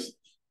MR Base,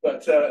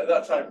 but at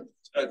that time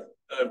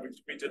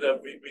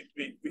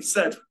we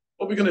said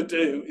what we're going to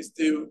do is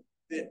do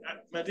the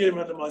Mendelian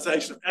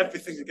randomization of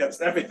everything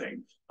against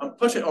everything and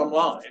put it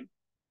online,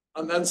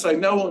 and then say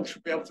no one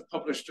should be able to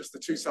publish just the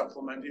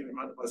 2-sample Mendelian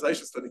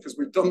randomization study because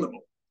we've done them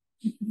all.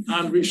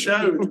 And we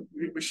showed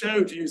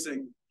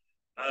using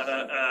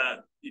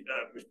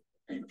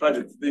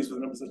these were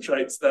the numbers of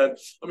traits then,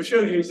 and we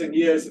showed using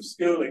years of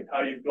schooling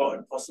how you've got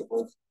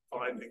impossible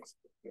findings,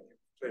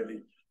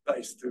 clearly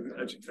based through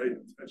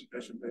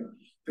education being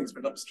things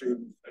been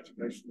upstream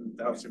education and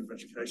downstream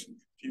education,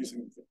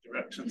 confusing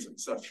directions,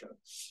 etc.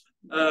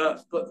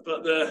 But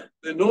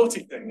the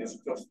naughty thing is,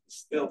 of course,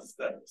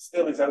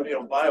 still is only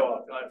on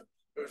bioRxiv.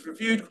 It was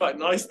reviewed quite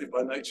nicely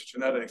by Nature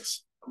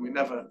Genetics, and we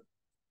never.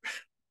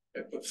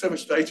 But so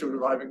much data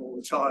arriving all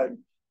the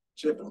time.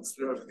 Chip wants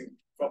to do everything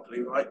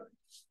properly, right?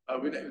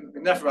 We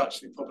never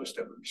actually published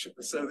it, but we should.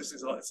 So this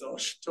is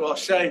to our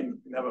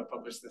shame, we never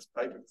published this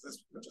paper, because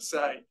this was to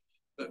say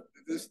that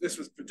this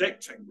was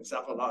predicting this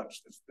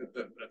avalanche.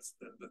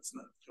 That's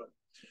not good.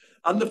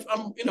 And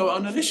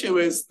and an issue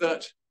is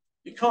that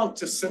you can't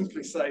just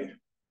simply say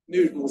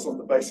Noodles on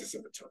the basis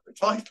of the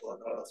title.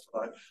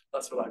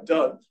 That's what I've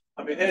done.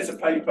 I mean, here's a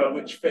paper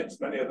which fits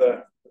many of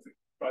the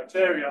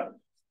criteria.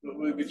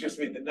 We just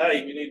read the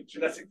name. You need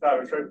genetic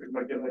thyrotropic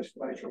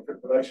regulation of atrial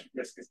fibrillation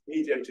risk is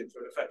mediated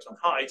through an effect on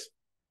height.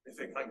 You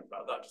think, hang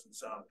about, that doesn't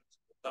sound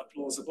that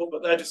plausible.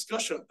 But their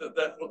discussion,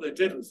 what they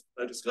did was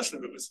their discussion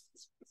of it was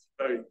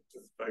very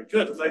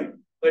good.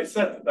 And they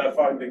said that their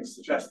findings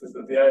suggested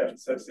that the AF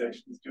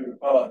association is due in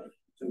part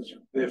to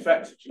the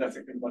effect of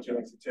genetically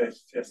modulated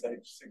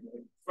TSH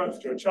signaling growth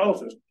during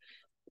childhood,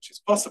 which is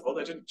possible.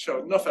 They didn't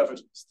show enough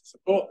evidence to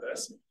support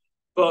this,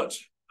 but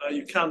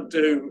you can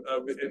do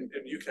in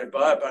UK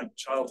Biobank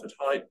childhood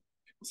height,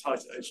 people's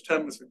height at age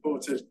 10 was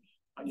reported,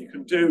 and you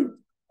can do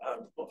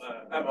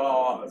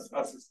MR as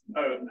its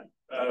own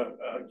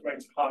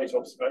greater height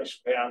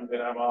observationally and in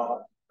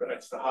MR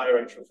relates to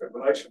higher atrial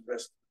fibrillation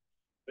risk.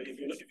 But if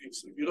you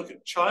look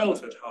at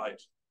childhood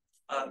height,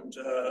 and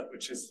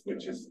which is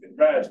in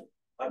red,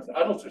 and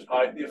adulthood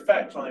height, the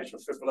effect on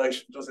atrial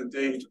fibrillation does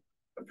indeed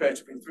appear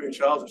to be through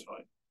childhood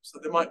height. So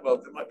there might be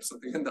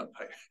something in that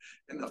paper.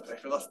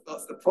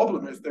 That's the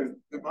problem, is there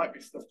might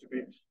be stuff to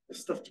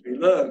be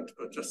learned,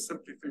 but just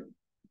simply through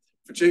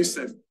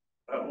producing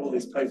all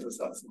these papers,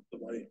 that's not the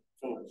way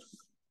forward.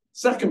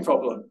 Second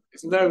problem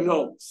is no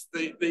nulls.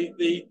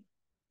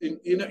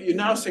 You're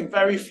now seeing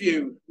very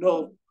few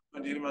null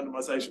Mendelian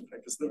randomization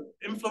papers. The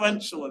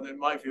influential and, in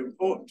my view,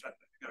 important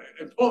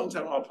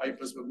MR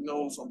papers with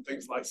nulls on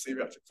things like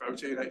C-reactive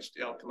protein,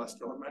 HDL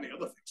cholesterol, and many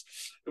other things.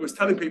 It was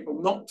telling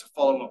people not to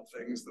follow up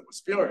things that were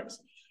spurious.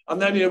 And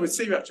then, with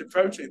C-reactive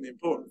protein, the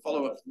important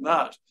follow-up from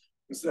that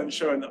was then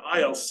showing that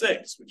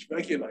IL-6, which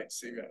regulates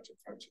C-reactive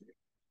protein,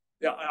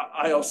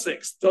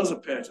 IL-6 does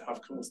appear to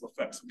have causal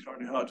effects on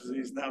coronary heart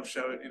disease, now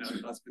showing,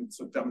 has been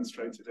sort of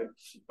demonstrated in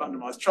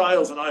randomized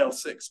trials, and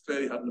IL-6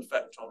 clearly had an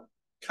effect on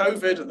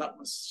COVID, and that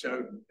was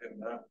shown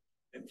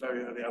in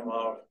very early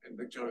MR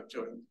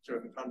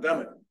during the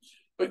pandemic.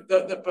 But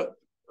the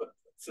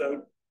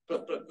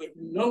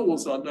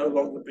nulls are no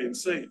longer being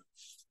seen.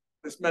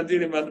 This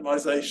Mendelian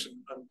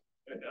randomization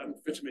and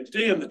vitamin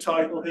D, and the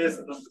title here's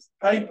the numbers of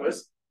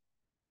papers.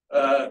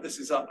 This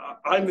is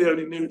I'm the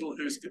only noodle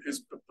who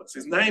puts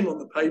his name on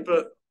the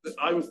paper.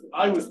 I was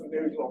the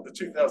noodle on the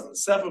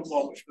 2007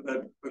 one, which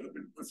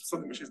was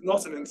something which is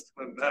not an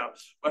instrument now,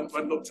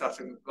 when looked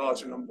at in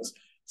larger numbers,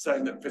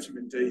 saying that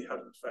vitamin D had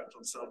an effect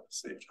on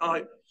self-perceived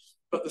height.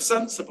 But the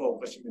sensible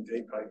vitamin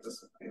D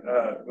papers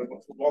were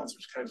the ones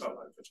which came out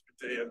like vitamin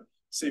D and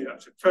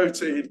C-reactive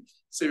protein.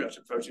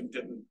 C-reactive protein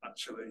didn't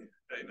actually,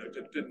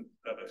 didn't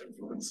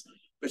influence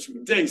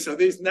vitamin D. So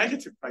these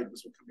negative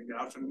papers were coming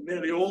out, and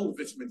nearly all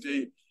the vitamin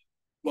D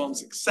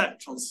ones,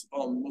 except on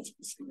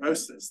multiple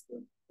sclerosis,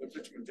 the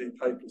vitamin D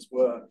papers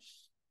were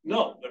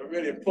not. They were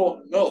really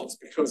important nulls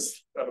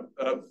because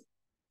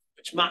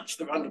which matched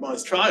the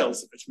randomized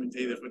trials of vitamin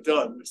D that were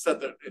done, which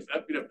said that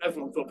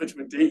everyone thought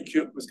vitamin D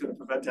was going to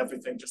prevent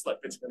everything, just like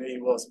vitamin E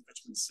was and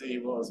vitamin C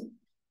was, and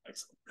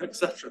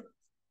etc.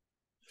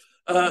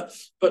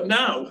 But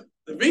now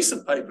the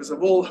recent papers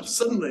have all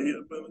suddenly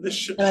this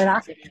should be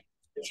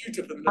due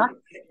to the number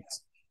of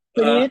papers.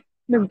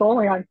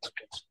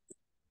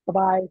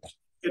 Bye-bye.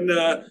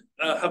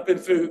 Have been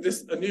through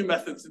a new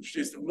methods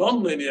introduced of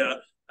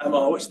non-linear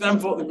MR, which then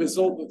brought the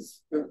result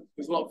that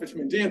there's a lot of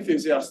vitamin D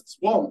enthusiasts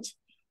want.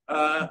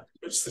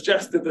 Which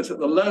suggested that at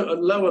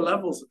lower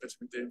levels of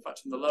vitamin D, in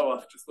fact, in the lower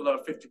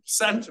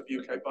 50% of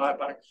UK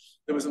biobank,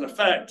 there was an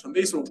effect, and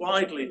these were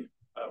widely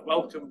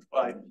welcomed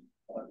by.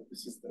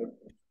 This is the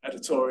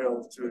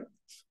editorial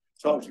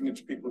targeting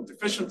into people with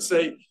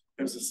deficiency.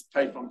 There was this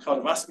paper on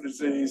cardiovascular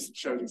disease that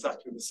showed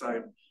exactly the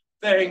same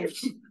thing.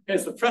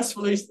 Here's the press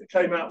release that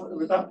came out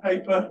with that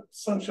paper: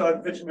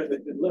 sunshine vitamin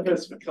that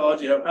delivers for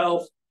cardio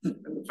health.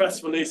 In the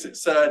press release, it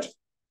said.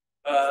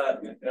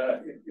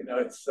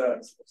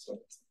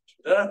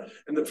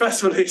 In the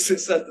press release, it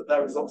said that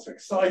their results are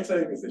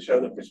exciting as they show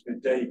that vitamin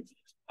D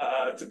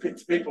to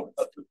people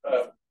up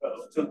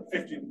to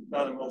 15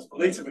 nanomoles per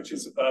litre, which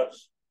is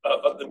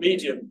at the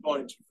median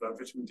point of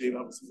vitamin D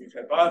levels in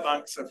UK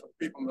biobank. So for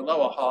people in the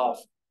lower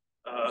half,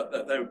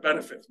 that they would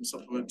benefit from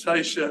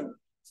supplementation.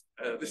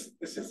 This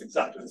is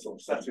exactly the sort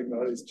of setting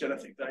where these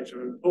genetic data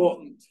are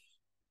important.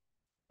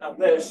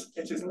 And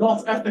it is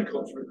not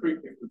ethical to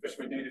recruit people with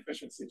vitamin D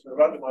deficiency to a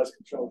randomized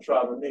controlled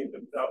trial and leave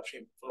them without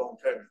treatment for long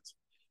periods.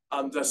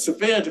 And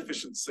severe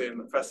deficiency in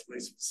the press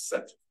release was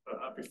set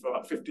for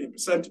about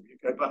 15% of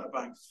UK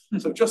biobank.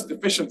 So just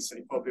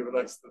deficiency probably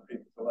relates to the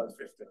people below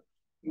 50.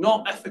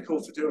 Not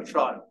ethical to do a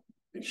trial.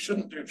 You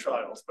shouldn't do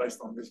trials based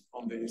on these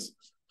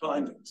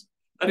findings.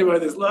 Anyway,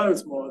 there's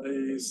loads more of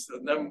these.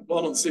 And then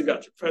one on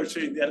C-reactive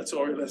protein, the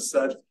editorialist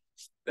said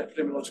the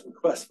epidemiological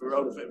quest for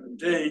role of vitamin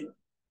D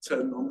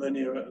turned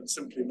non-linear and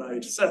simply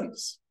made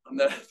sense. And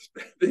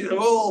these are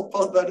all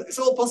positive. It's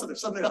all positive.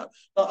 Something like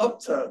that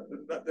upturn,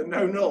 the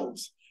no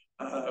nulls,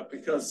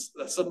 because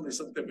there's suddenly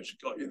something which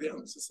got you the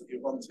answers that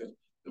you wanted,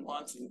 the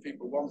answers that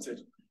people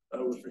wanted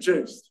were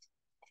produced.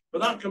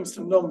 But that comes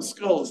to numb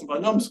skulls, and by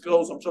numb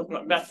skulls, I'm talking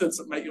about methods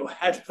that make your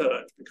head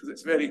hurt, because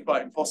it's really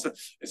quite impossible.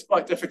 It's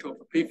quite difficult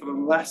for people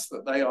unless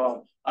that they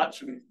are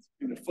actually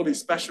fully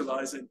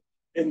specialising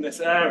in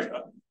this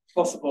area.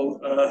 Possible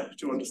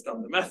to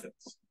understand the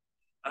methods.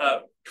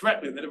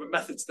 Correctly, the different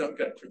methods don't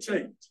get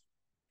critiqued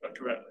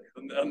correctly.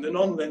 And the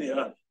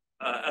non-linear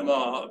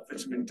MR of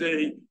vitamin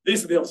D,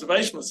 these are the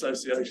observational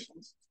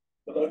associations.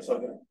 The low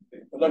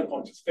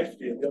point is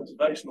 50 in the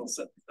observational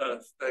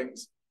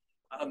things,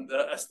 and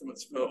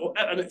estimates for,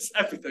 and it's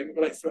everything, it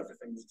relates to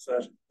everything, as I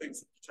said,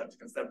 things that protect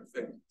against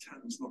everything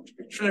tends not to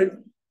be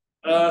true.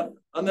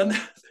 And then,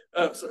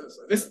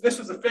 this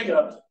was a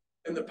figure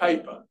in the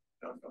paper.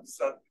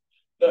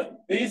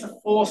 These are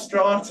 4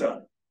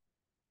 strata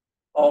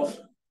of,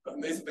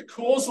 and these are the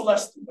causal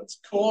estimates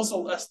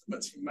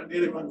from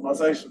Mendelian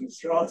randomization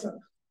strata.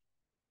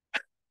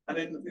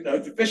 and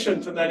in,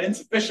 deficient and then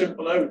insufficient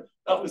below,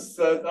 that was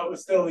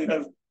still,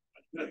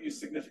 not use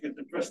significant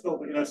in Bristol,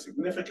 but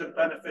significant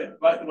benefit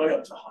right the way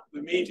up to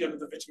the median of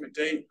the vitamin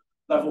D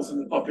levels in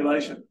the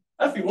population.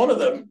 Every one of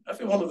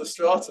the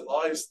strata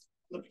lies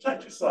on the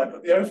protective side,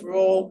 but the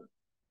overall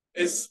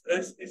is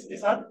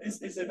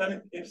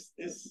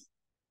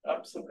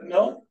absolutely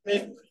null. I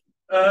mean,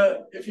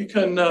 if you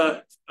can,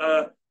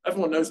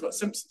 everyone knows about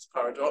Simpson's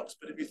paradox,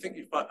 but if you think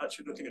you're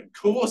actually looking at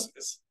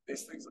causes,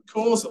 these things are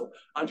causal,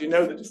 and you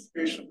know the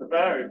distribution of the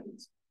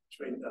variables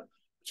between the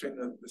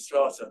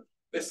strata,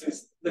 this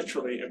is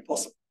literally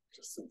impossible,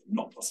 just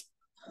not possible.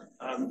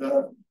 And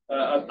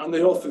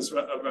the authors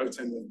wrote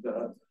in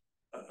and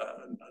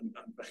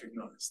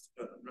recognized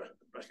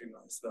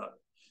that.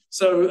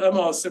 So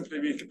MR is simply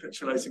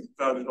recapitulating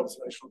confounded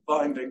observational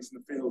findings in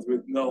the field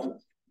with null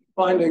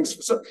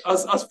findings. So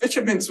as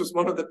vitamins was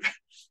one of the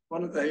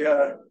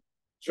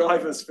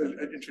drivers for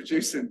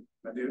introducing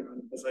Mendelian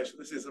randomization,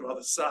 this is a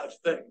rather sad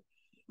thing.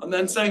 And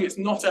then saying it's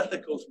not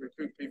ethical to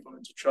recruit people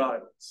into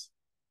trials.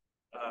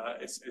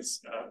 This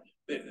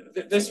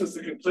was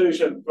the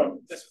conclusion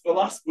from, this was the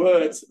last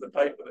words of the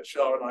paper that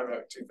Shah and I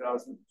wrote in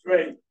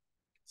 2003.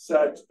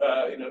 Said,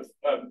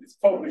 it's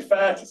probably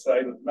fair to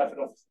say that the method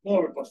offers a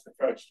more robust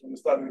approach to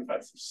understanding the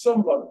effects of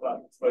some blood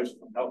plasma exposure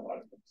on health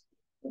outcomes.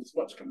 There's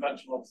much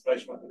conventional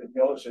observational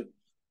epidemiology.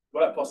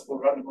 Where possible,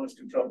 randomized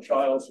controlled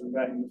trials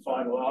remain the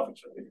final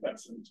arbiter of the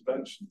effects of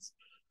interventions.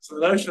 So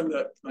the notion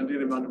that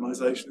Mendelian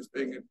randomization is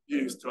being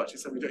used to actually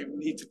say we don't even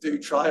need to do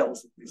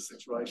trials in these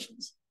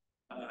situations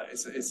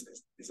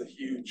is a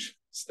huge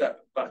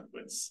step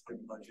backwards, in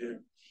my view.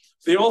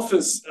 The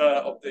authors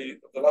of the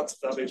Lancet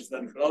Diabetes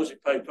and Endocrinology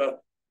paper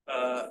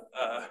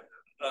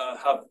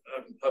have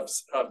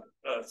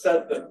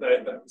said that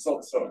the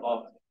results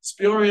are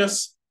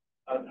spurious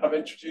and have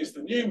introduced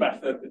a new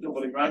method, the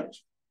doubly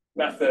ranked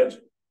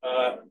method,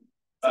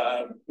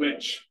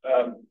 which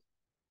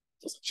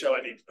doesn't show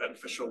any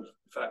beneficial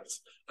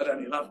effects at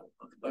any level.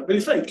 But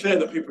it's very clear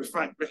that people with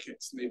frank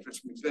rickets need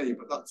vitamin D,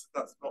 but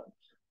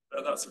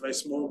that's a very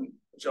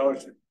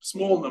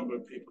small number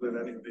of people in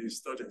any of these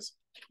studies.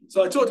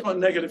 So I talked about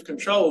negative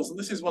controls, and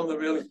this is one of the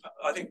really,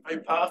 I think,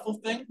 very powerful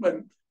things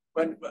when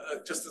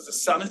just as a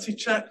sanity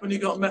check when you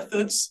got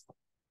methods.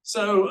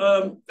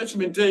 So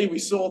vitamin D, we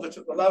saw that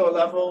at the lower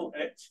level,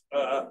 it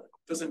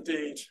does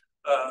indeed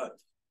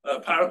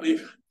apparently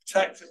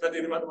protect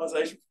Mendelian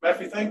randomization from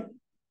everything.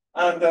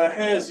 And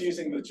here's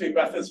using the two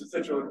methods,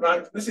 residual and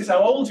rank. This is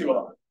how old you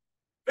are.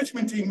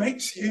 Vitamin D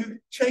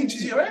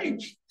changes your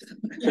age.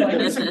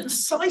 It's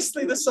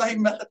precisely the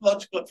same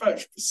methodological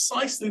approach,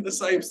 precisely the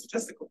same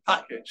statistical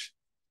package.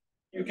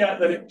 You get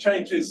that it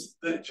changes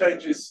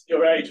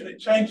your age, and it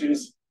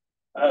changes.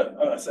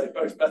 I say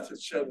both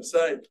methods show the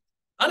same,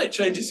 and it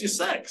changes your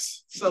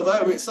sex. So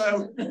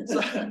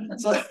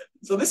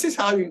this is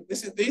how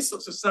these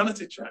sorts of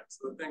sanity checks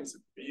are the things that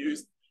can be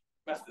used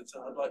methods,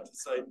 and I'd like to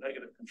say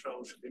negative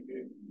control should be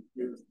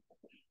used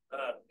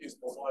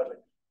more widely.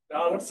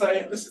 Now, I would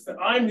say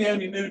I'm the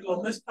only noodle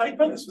on this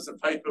paper. This was a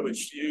paper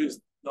which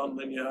used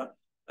nonlinear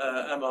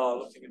MR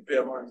looking at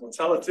BMI and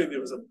mortality. There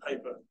was a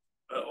paper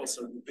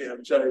also in the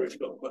BMJ which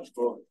got much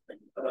more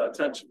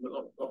attention, but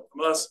not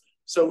from us.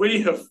 So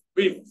we've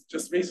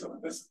just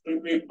recently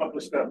we've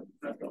published a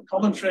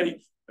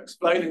commentary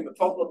explaining the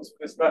problems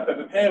with this method,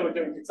 and here we're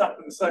doing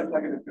exactly the same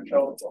negative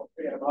control on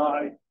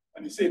BMI,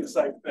 and you see the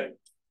same thing.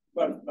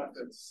 Both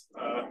methods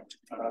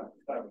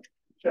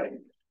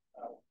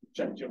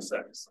change your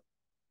sex.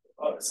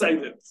 Say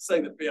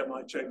that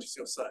BMI changes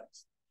your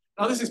sex.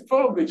 Now, this is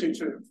probably due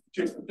to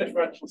the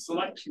differential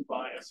selection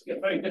bias. You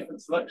get very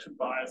different selection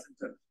bias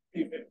into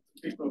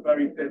people who are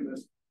very thin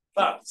and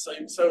fat. So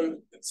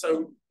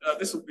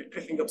this will be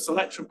picking up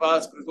selection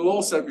bias, but it will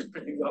also be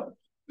picking up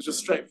just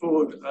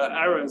straightforward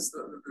errors.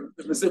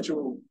 The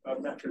residual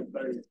method,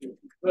 very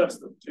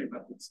first of the two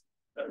methods,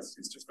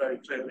 is just very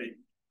clearly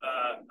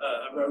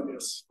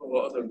erroneous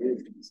for other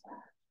reasons.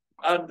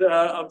 And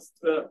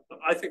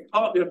I think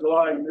partly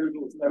underlying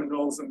Noodles,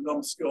 Nulls, and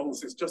Numb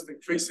Skulls is just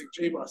increasing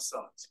GWAS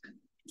size.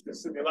 The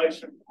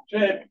simulation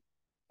JIB,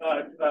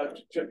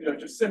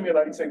 just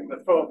simulating the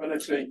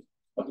probability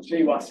of the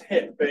GWAS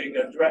hit being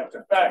a direct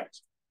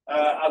effect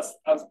as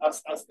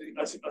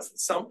the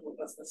sample,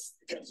 as the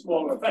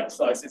smaller effect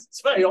sizes.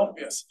 It's very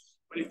obvious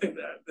when you think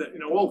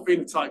that all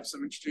phenotypes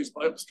are introduced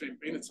by upstream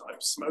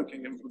phenotypes,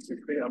 smoking influencing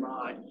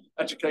BMI,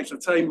 educational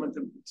attainment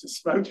influencing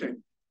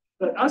smoking.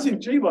 But as your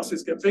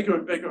GWASs get bigger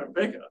and bigger and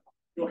bigger,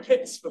 your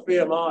hits for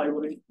BMI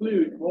will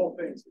include more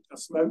things which are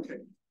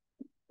smoking,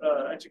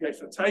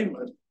 educational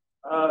attainment,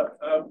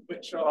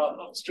 which are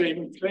upstream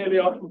and clearly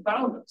are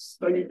confounders.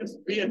 So you just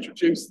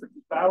reintroduce the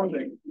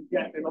confounding you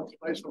get in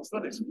observational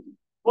studies.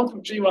 Once we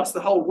GWAS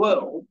the whole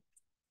world,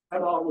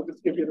 MR will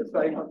just give you the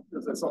same answer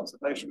as this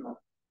observational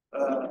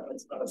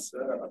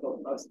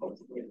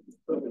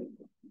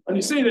and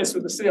you see this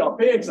with the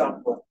CRP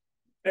example.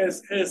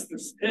 Here's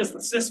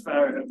the cis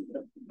variant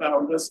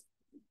confounders,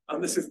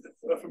 and this is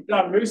from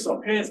Dan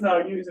Rusov. Here's now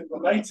using the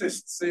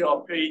latest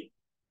CRP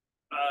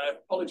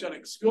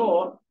polygenic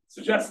score,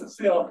 suggests that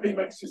CRP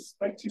makes you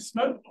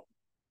smoke,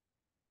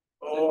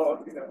 or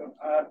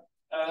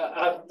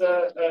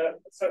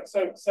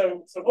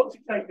so once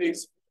you take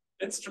these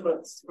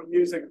instruments from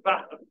using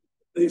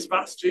these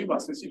vast G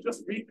masses, you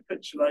just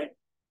recapitulate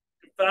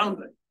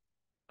confounding.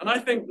 And I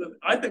think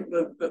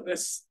that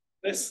this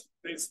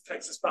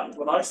takes us back to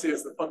what I see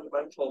as the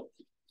fundamental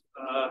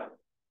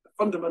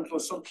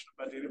assumption of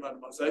Mendelian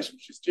randomization,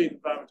 which is gene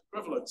invariant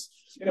equivalence.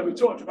 We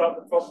talked about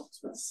the problems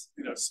with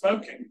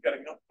smoking,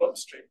 getting up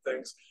upstream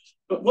things,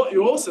 but what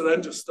you also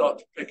then just start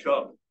to pick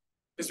up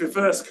is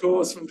reverse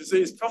cause from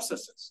disease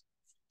processes.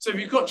 So if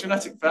you've got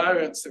genetic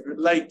variants that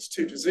relate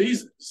to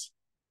diseases,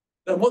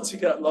 then once you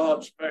get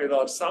very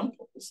large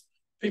samples,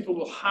 people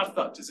will have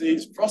that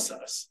disease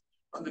process,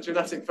 and the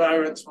genetic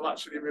variants will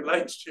actually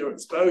relate to your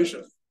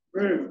exposure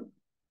through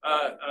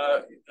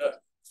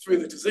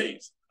the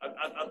disease.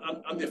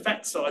 And the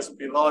effect size will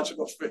be large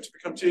enough for it to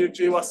become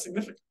GWAS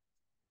significant.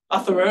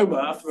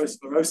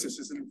 Atherosclerosis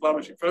is an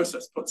inflammatory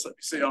process, puts up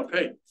your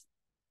CRP.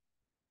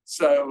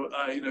 So,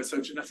 so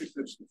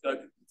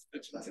the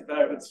genetic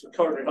variants for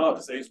coronary heart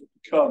disease will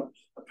become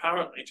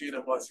apparently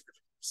genome-wide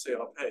significant for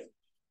CRP,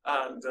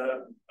 and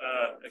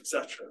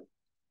etc.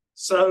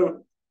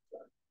 So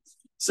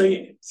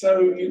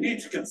you need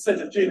to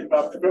consider gene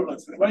invariant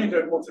equivalence. And when you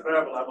do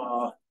multivariable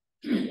MR,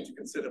 you need to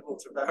consider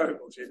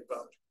multivariable gene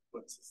invariant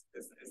equivalence.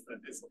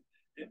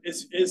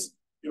 Is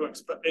your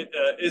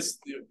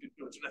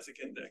genetic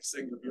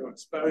indexing of your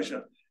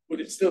exposure,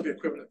 would it still be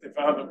equivalent to the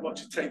environment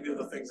once you take the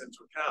other things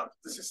into account?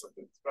 This is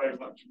something that's very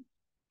much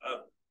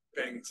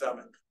being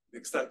examined. The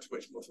extent to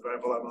which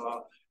multivariable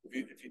MR,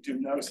 if you do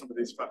know some of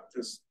these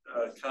factors,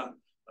 can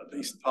at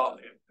least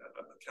partly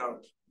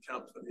account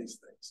for these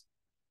things.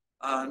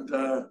 And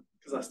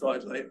because I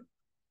started late,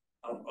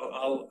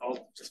 I'll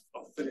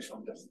finish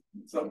on this.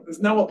 So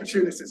there's no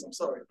opportunities. I'm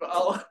sorry, but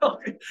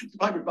you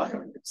might be back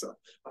on it, so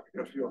I can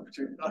go for your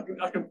opportunity. I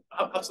can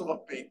have some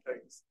upbeat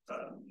things.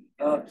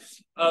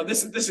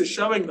 This is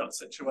showing that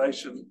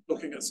situation,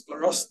 looking at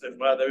sclerostin,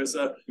 where there is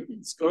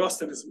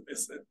sclerostin is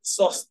the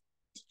SOS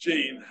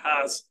gene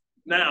has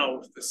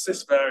now the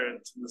cis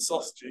variant and the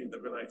SOS gene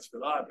that relates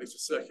reliably to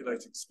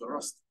circulating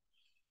sclerostin,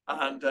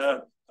 and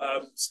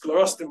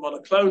sclerostin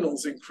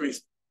monoclonals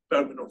increase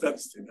bone mineral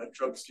density. They're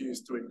drugs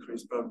used to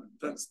increase bone mineral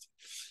density.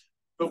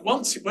 But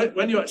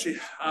when you actually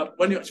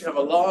have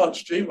a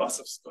large GWAS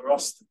of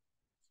sclerostin,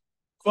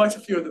 quite a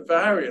few of the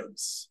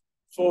variants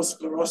for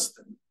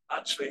sclerostin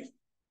actually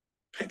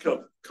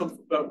come from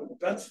bone mineral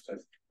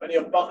density. When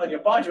your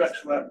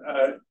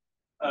bidirectional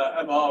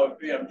MR of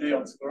BMD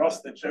on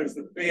sclerostin shows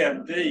that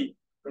BMD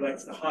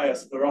relates to higher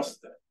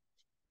sclerostin,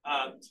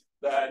 and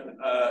then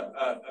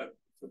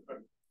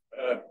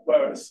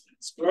whereas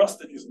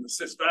sclerostin using the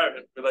cis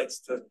variant relates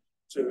to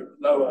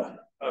lower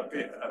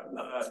BMD.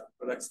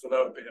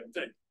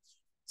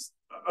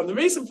 And the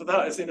reason for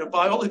that is,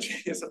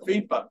 biology is a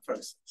feedback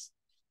process.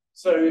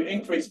 So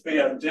increased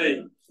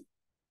BMD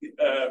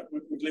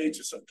would lead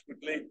to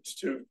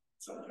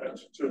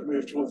a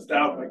move towards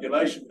down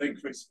regulation with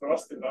increased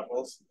sclerostin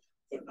levels,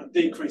 and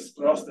decreased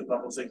sclerostin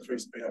levels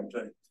increase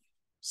BMD.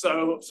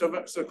 So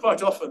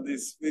quite often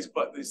these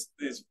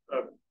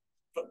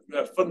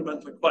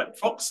fundamentally quite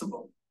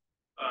proximal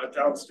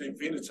downstream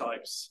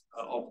phenotypes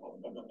of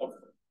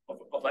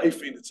a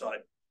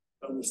phenotype,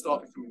 and will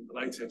start becoming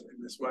related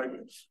in this way.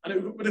 And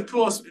it would of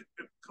course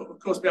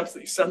be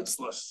absolutely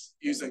senseless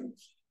using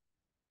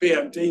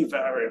BMD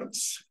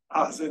variants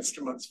as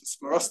instruments for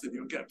sclerostin.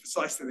 You'll get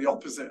precisely the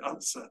opposite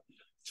answer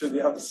to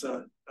the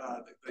answer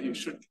that you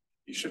should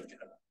get.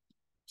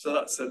 So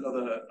that's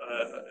another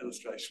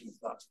illustration of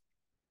that.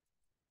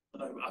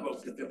 And I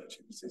won't give the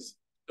opportunities.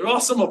 There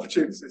are some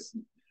opportunities,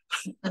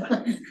 which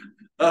I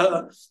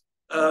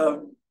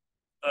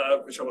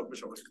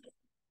will.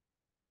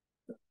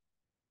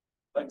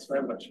 Thanks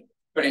very much.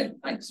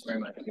 Brilliant. Thanks very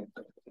much.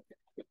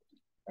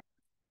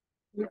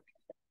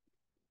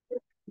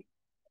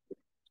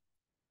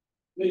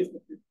 Please,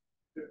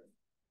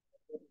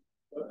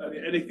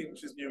 anything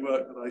which is new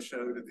work that I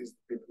showed, that these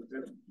people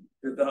did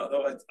that.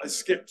 Though I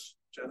skipped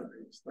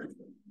Genevieve's.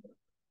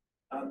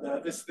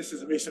 And this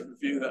is a recent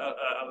review that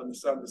Alan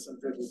Sanderson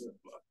did with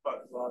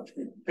quite a large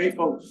group of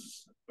people,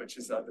 which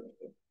is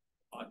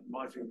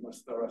my view,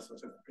 most thorough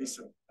sort of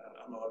recent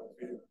MR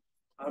review.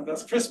 And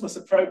as Christmas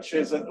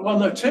approaches, and well,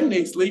 no, Tim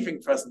needs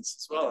leaving presents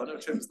as well. I know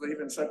Tim's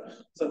leaving, so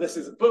this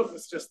is a book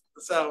that's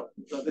out.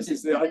 So this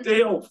is the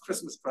ideal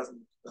Christmas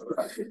present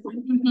for people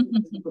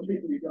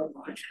you don't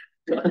like.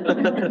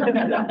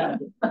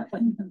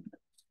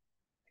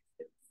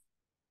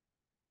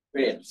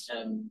 Brilliant.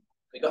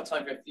 We've got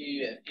time for a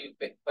few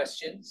quick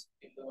questions.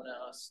 If you want to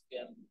ask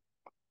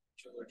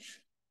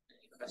George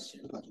any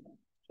questions.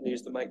 Can you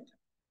use the mic?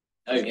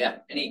 Oh yeah.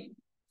 Any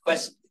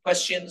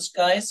questions,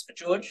 guys, for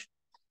George?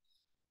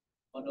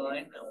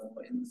 Online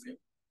or in the field?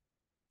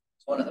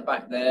 There's one at the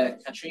back there,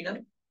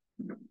 Katrina.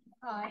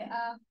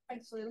 Hi,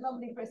 thanks for the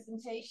lovely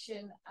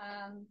presentation,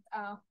 and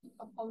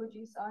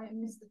apologies, I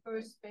missed the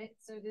first bit,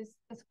 so this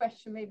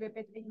question may be a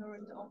bit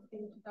ignorant of the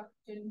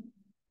introduction.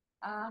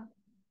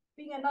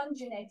 being a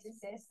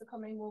non-geneticist,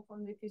 coming more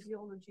from the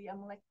physiology and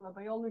molecular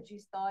biology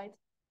side,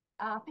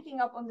 picking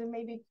up on the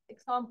maybe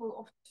example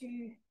of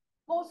two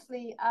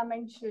mostly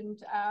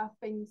mentioned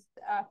things,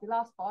 the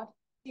last part,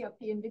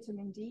 CRP and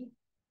vitamin D.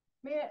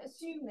 May I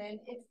assume then,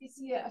 if we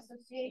see an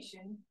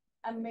association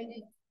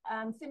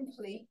and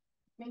simply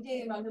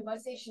Mendelian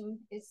randomization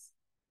is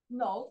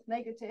null,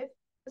 negative,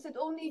 does it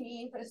only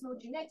mean there's no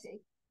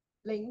genetic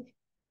link,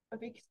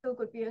 but it still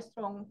could be a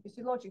strong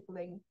physiological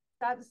link? Is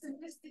that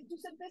too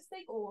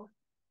simplistic, or?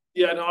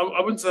 Yeah, no,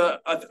 I wouldn't.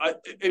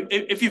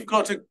 If you've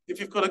got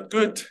a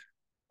good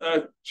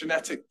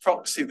genetic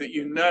proxy that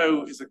you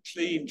know is a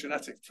clean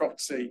genetic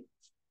proxy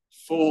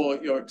for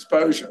your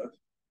exposure,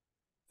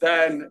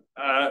 then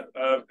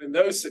in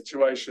those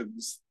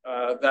situations,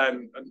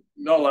 then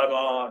Null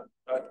MR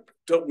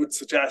would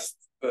suggest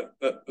that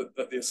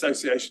the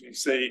association you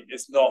see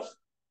is not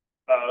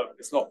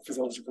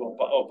physiological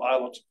or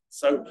biological.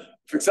 So,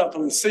 for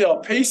example, in the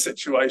CRP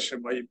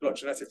situation where you've got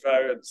genetic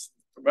variants in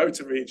the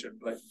promoter region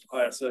related to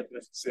higher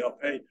circulating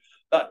CRP,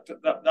 that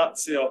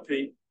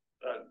CRP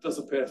does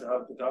appear to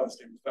have the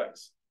downstream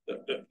effects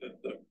that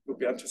would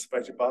be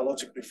anticipated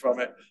biologically from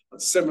it.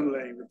 And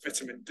similarly with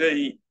vitamin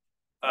D,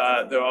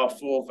 there are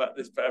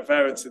there's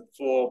variants in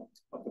 4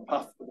 of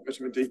the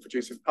vitamin D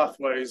producing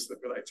pathways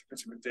that relate to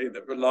vitamin D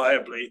that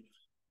reliably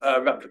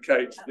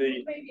replicate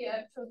the. Maybe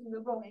I've chosen the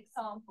wrong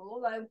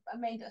example. I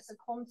made as a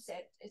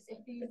concept is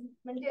if the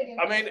Mendelian.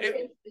 I mean,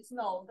 it's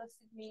null. Does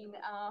it mean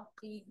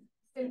the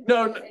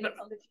no, on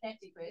the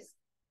genetic risk?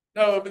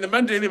 No, I mean the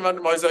Mendelian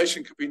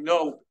randomization could be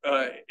null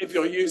if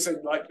you're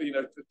using like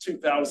the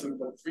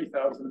 2,000 or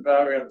 3,000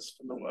 variants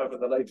from whatever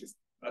the latest.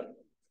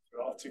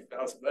 There are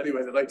 2,000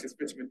 anyway. The latest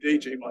vitamin D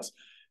gene was.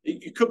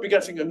 You could be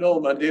getting a null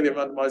Mendelian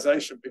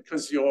randomization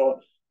because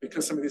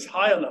some of these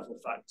higher level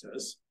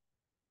factors.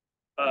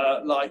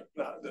 Like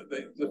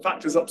the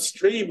factors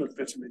upstream of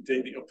vitamin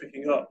D that you're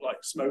picking up,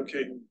 like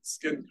smoking,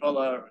 skin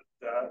color,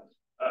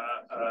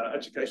 and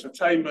educational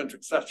attainment,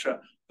 etc.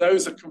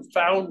 Those are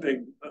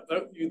confounding.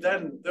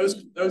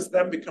 Those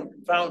then become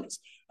confounders.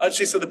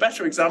 Actually, so the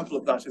better example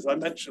of that is I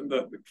mentioned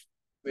that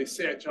the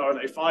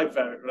CHRNA5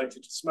 variant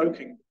related to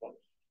smoking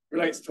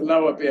relates to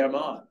lower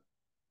BMI.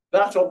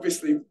 That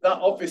obviously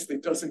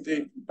does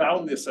indeed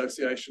confound the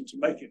association to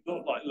make it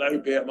look like low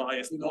BMI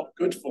is not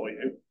good for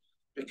you.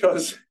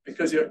 Because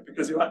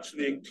you're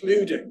actually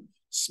including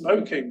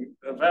smoking,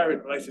 a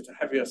variant related to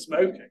heavier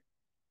smoking,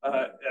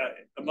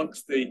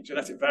 amongst the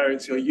genetic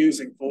variants you're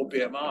using for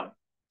BMI.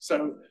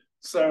 So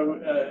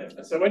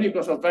when you've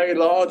got a very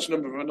large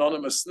number of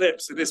anonymous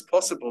SNPs, it is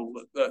possible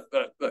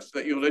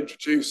that you'll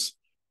introduce,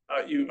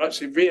 you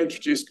actually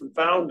reintroduce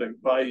confounding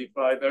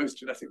by those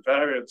genetic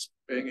variants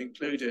being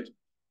included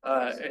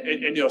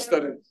in your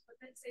study.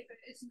 Let's say there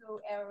is no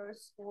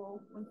errors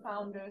or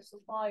confounders or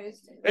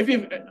bias. I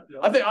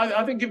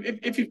think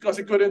if you've got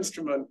a good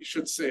instrument, you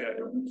should see it.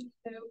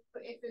 So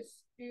if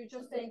you're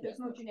just saying there's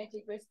no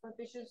genetic risk, but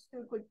there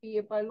still could be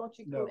a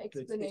biological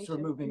explanation. It's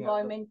removing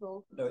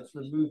environmental. It's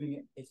removing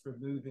it.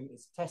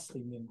 It's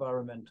testing the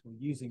environmental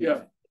using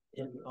it.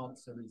 And the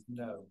answer is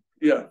no.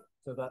 Yeah.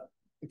 So that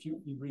if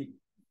you read,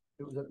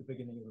 it was at the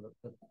beginning of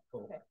the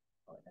call.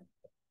 Okay.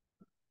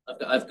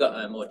 I've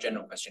got a more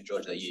general question,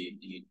 George, that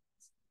you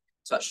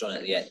touched on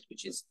at the end,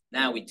 which is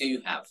now we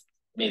do have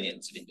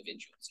millions of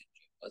individuals in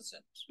Numbers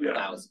and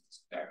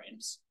thousands of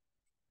variants.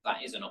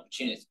 That is an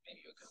opportunity.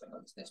 Maybe you're going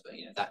on to this, but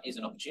that is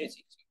an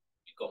opportunity.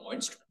 We've got more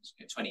instruments.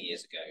 20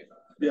 years ago,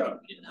 we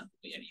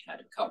only had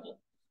a couple.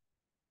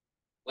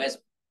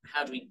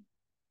 How do we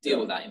deal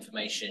with that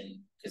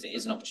information? Because it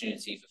is an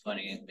opportunity for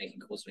finding and making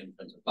causal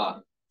inference,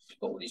 but we've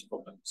got all these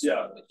problems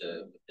with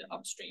the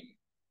upstream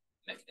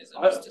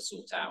mechanisms to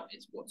sort out.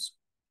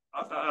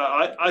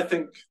 I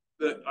think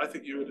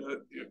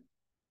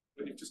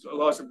when you've just got a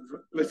lot of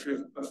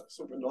literally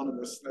sort of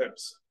anonymous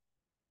SNPs,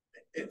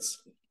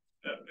 it's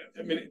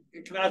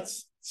it can add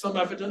some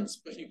evidence,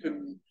 but you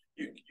can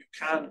be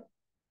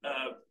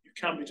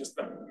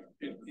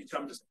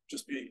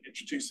just be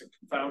introducing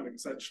confounding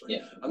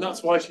essentially, and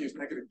that's why you use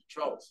negative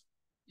controls.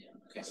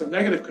 Okay. So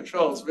negative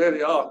controls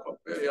really are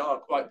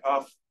quite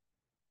powerful.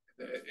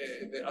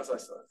 As I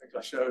think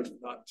I showed in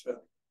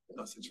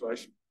that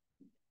situation.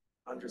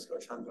 Andrew's got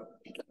his hand up.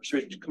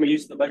 Can we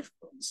use the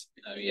microphones?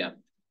 Oh, yeah.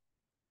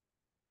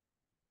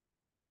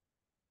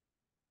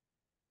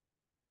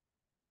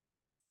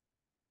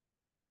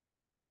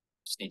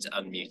 Just need to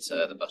unmute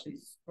the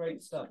button.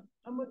 Great stuff.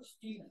 How much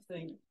do you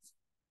think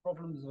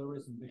problems have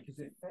arisen because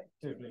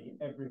effectively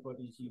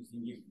everybody's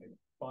using Euclid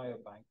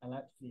Biobank, and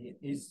actually it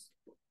is,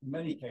 in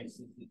many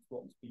cases, it's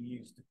what's being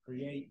used to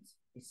create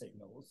the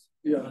signals,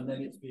 and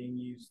then it's being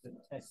used to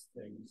test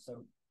things.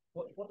 So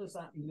what does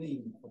that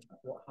mean for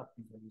what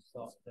happens when you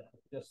start to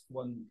have just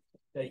one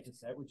data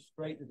set, which is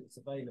great that it's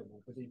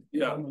available, but it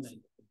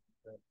dominates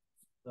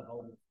the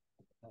whole.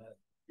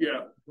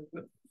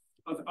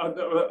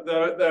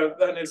 There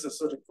then is a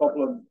sort of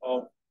problem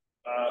of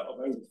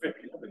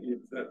overfitting that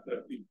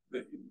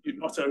you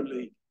not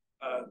only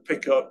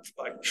pick up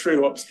like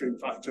true upstream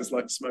factors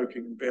like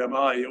smoking and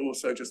BMI, you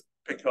also just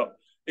pick up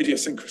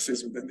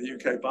idiosyncrasies within the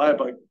UK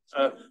Biobank.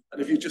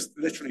 And if you just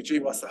literally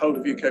GWAS the whole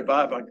of UK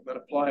Biobank and then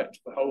apply it to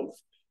the whole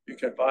of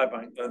UK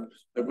Biobank, then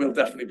there will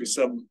definitely be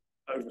some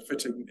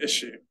overfitting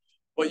issue.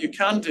 What you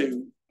can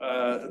do,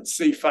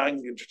 C.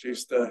 Fang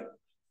introduced an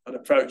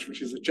approach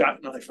which is a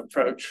jackknife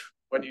approach.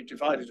 When you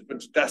divide it up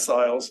into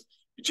deciles,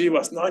 you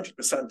GWAS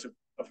 90%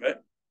 of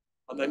it,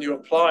 and then you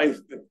apply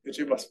the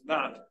GWAS from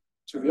that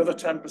to the other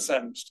 10%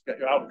 to get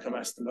your outcome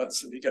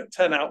estimates, and you get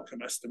 10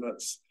 outcome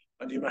estimates,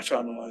 and you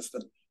meta-analyze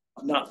them.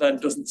 And that then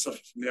doesn't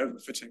suffer from the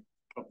overfitting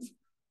problem.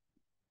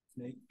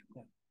 Nick,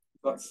 yeah.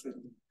 That's it.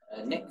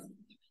 Nick?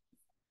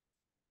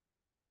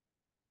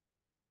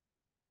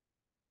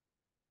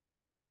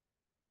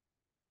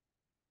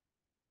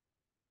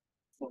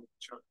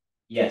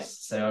 Yes,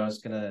 so I was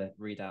going to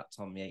read out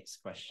Tom Yates'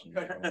 question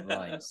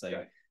online.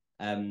 So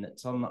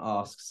Tom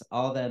asks,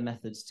 are there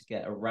methods to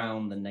get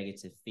around the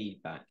negative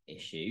feedback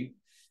issue?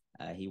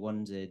 He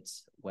wondered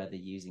whether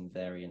using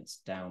variants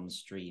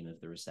downstream of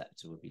the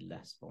receptor would be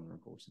less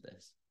vulnerable to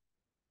this.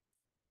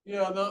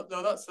 Yeah, no,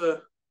 that's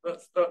a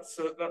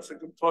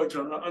good point,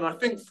 and I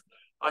think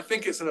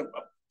it's a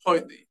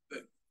point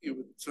that you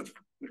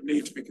would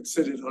need to be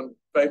considered on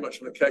very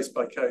much on a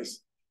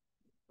case-by-case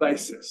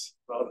basis.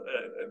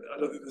 I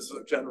don't think there's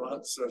a general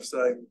answer of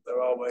saying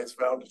there are ways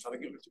around it. I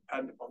think it would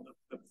depend upon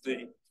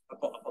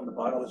upon the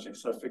biology.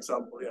 So, for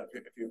example, yeah,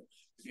 if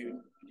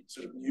you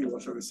sort of knew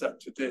what a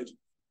receptor did,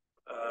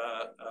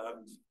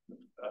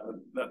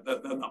 then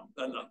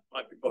that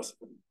might be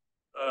possible.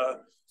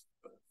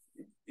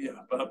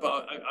 Yeah, but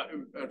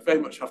I very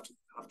much have to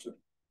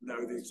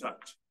know the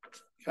exact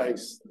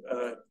case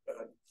to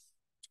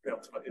be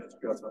able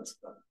to answer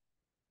that.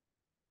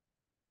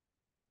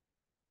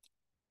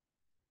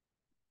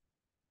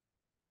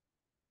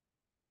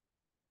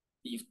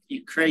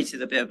 You've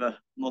created a bit of a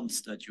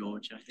monster,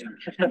 George, I think.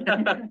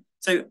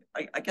 So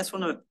I guess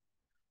one of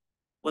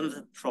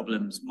the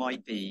problems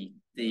might be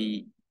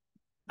the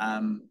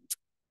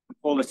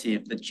quality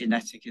of the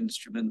genetic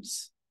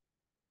instruments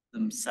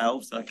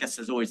themselves. I guess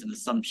there's always an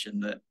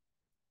assumption that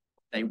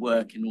they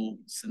work in all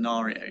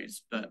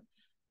scenarios, but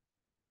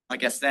I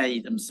guess they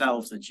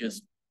themselves are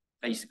just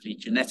basically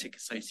genetic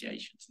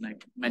associations. And there are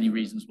many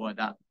reasons why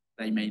that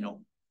they may not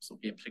sort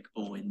of be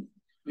applicable in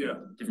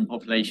different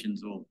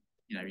populations or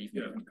even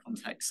different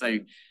contexts. So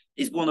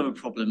is one of the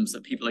problems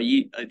that people are,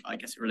 I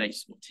guess it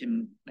relates to what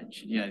Tim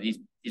mentioned,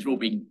 these are all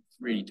being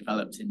really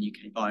developed in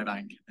UK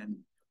Biobank and then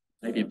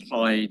maybe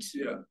applied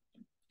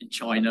in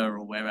China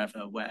or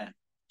wherever where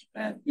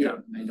that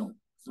may not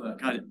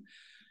work.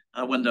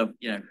 I wonder,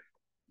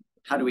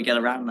 how do we get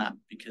around that?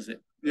 Because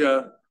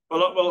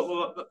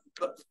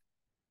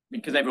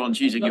because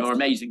everyone's using your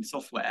amazing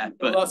software.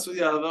 But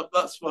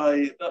that's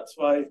why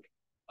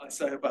I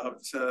say about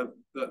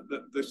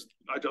this.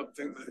 I don't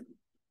think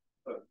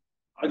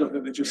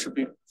there just should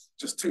be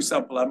just 2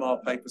 sample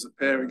MR papers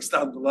appearing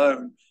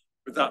standalone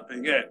with that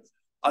being it.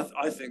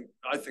 I think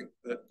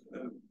that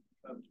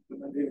the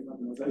Mendelian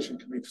Randomisation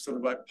can be sort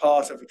of like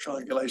part of a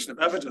triangulation of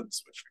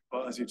evidence, which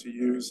requires you to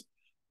use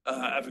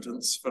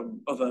evidence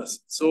from other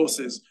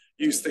sources,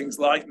 use things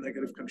like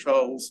negative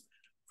controls.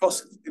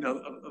 There's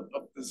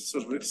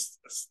sort of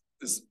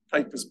this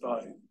papers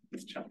by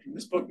this chapter in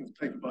this book, and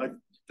paper by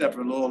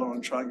Deborah Lawler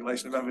on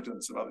triangulation of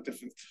evidence about the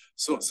different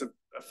sorts of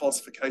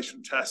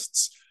falsification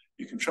tests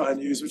you can try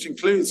and use, which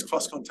includes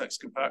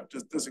cross-context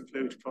does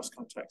include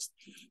cross-context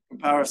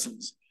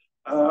comparisons.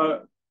 I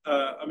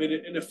mean,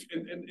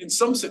 in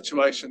some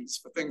situations,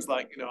 for things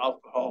like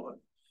alcohol and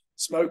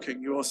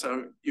smoking, you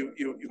also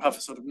you have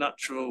a sort of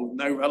natural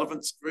no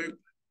relevance group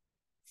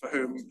for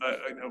whom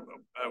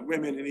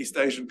women in East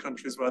Asian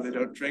countries where they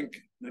don't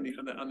drink, and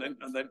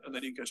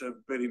then you get a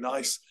really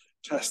nice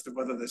test of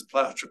whether there's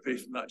pleiotropy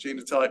from that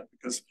genotype,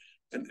 because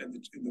in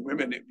the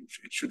women it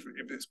should,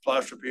 if it's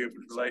pleiotropy, it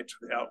would relate to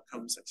the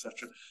outcomes,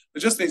 etc. There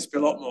just needs to be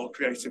a lot more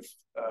creative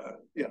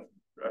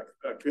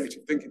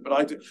creative thinking.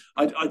 But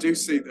I do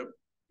see that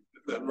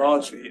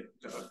largely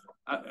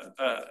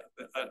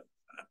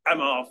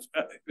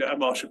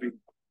MR should be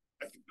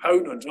a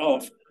component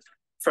of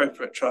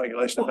appropriate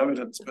triangulation of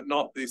evidence, but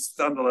not these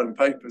standalone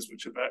papers,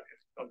 which are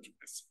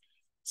it's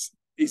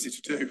easy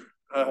to do.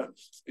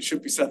 It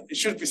should be said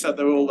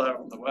they're all there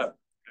on the web.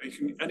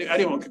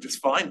 Anyone can just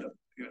find them,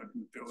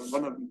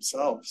 run them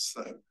themselves.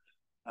 So,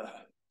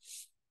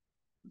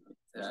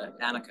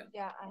 Annika.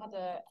 Yeah, I had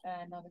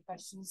another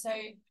question. So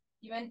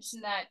you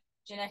mentioned that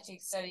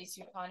genetic studies,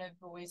 you kind of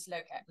always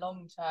look at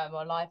long-term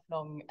or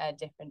lifelong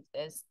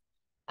differences.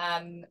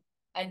 And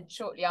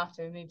shortly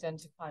after, we moved on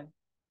to kind of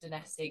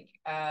genetic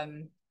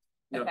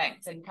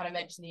effects and kind of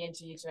mentioned the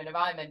inter-uterine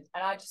environment.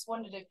 And I just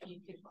wondered if you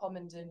could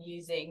comment on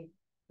using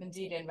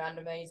Mendelian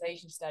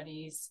randomization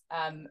studies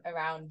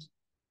around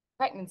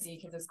pregnancy,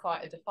 because it's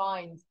quite a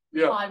defined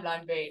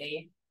timeline,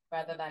 really,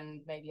 rather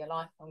than maybe a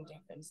lifelong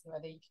difference,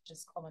 whether you could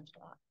just comment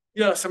on that.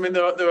 Yes, I mean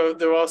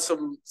there are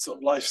some sort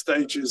of life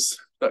stages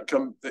that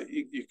can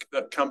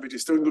be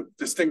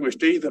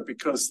distinguished either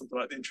because something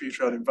like the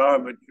intrauterine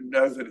environment, you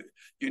know that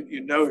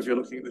you know if you're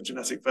looking at the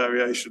genetic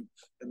variation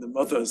in the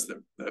mothers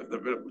that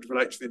would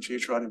relate to the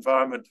intrauterine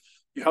environment,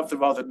 you have the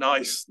rather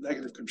nice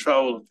negative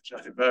control of the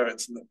genetic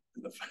variants in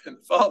the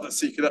father,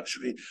 so you can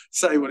actually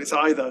say, well, it's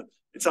either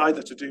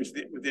to do with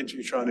the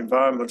intrauterine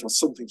environment or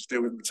something to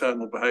do with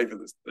maternal behaviour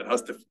that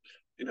has different.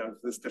 You know,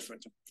 there's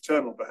different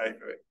paternal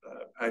behavior,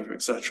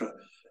 etc.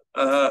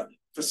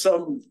 For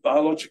some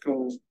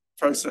biological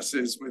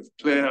processes with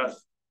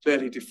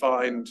clearly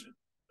defined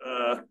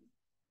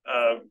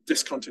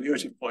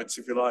discontinuity points,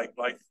 if you like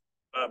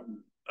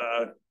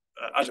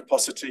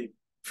adiposity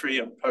pre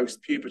and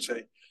post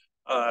puberty,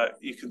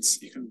 you can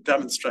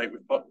demonstrate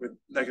with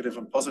negative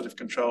and positive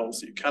controls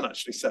that you can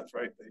actually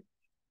separate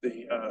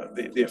the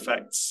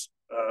effects,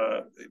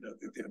 the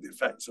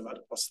effects of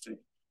adiposity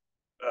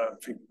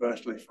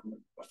prepubertally from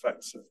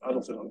effects of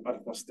adulthood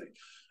adiposity.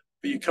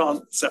 But you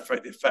can't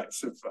separate the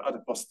effects of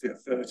adiposity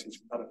at 30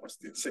 from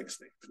adiposity at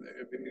 60.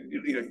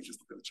 You just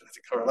look at the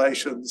genetic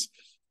correlations,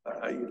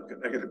 you look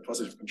at negative,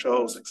 positive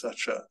controls,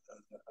 etc.,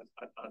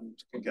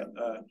 and can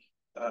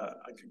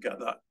get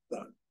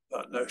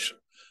that notion.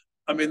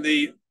 I mean,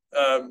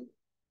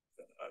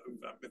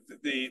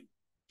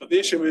 but the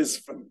issue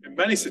is, in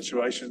many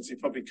situations, you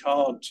probably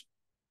can't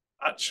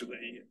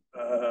actually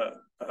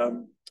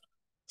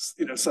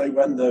say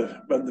when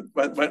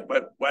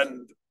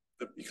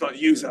you can't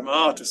use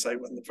MR to say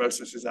when the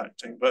process is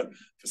acting, but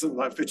for something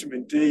like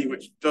vitamin D,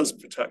 which does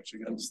protect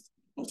against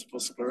multiple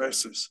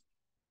sclerosis,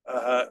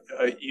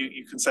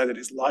 you can say that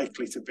it's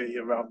likely to be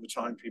around the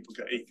time people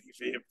get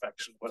EBV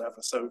infection,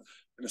 whatever. So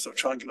in a sort of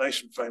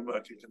triangulation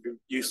framework, it can be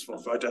useful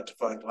for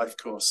identifying life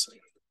course,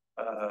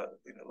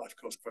 life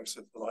course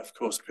process, the life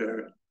course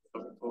period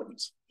of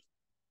importance.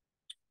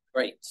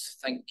 Great,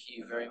 thank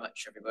you very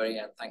much, everybody,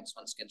 and thanks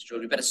once again to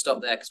George. We better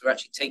stop there because we're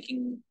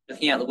actually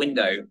looking out the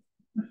window,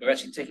 we're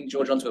actually taking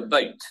George onto a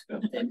boat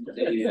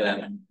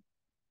into,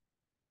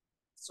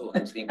 sort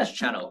of into the English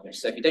Channel.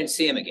 So if you don't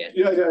see him again,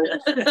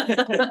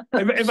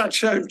 If I'd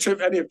shown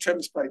any of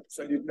Tim's papers,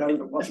 then you'd know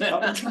that wasn't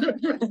happening.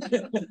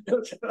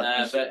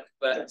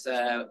 but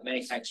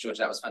many thanks, George.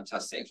 That was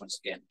fantastic once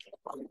again.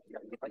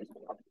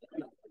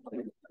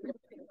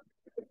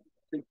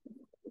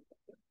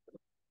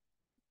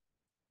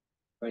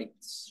 Great.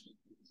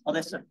 Oh,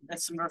 there's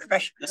some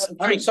refreshments.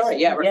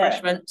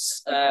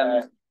 Refreshments.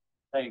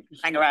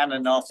 Hang around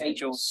and ask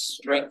George.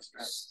 Drinks.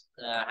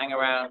 Hang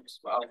around.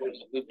 Well,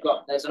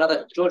 there's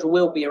another. George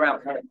will be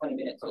around for 20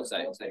 minutes or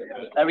so.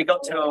 We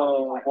got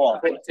to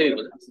what?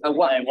 2.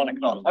 1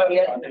 o'clock. Oh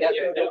yeah.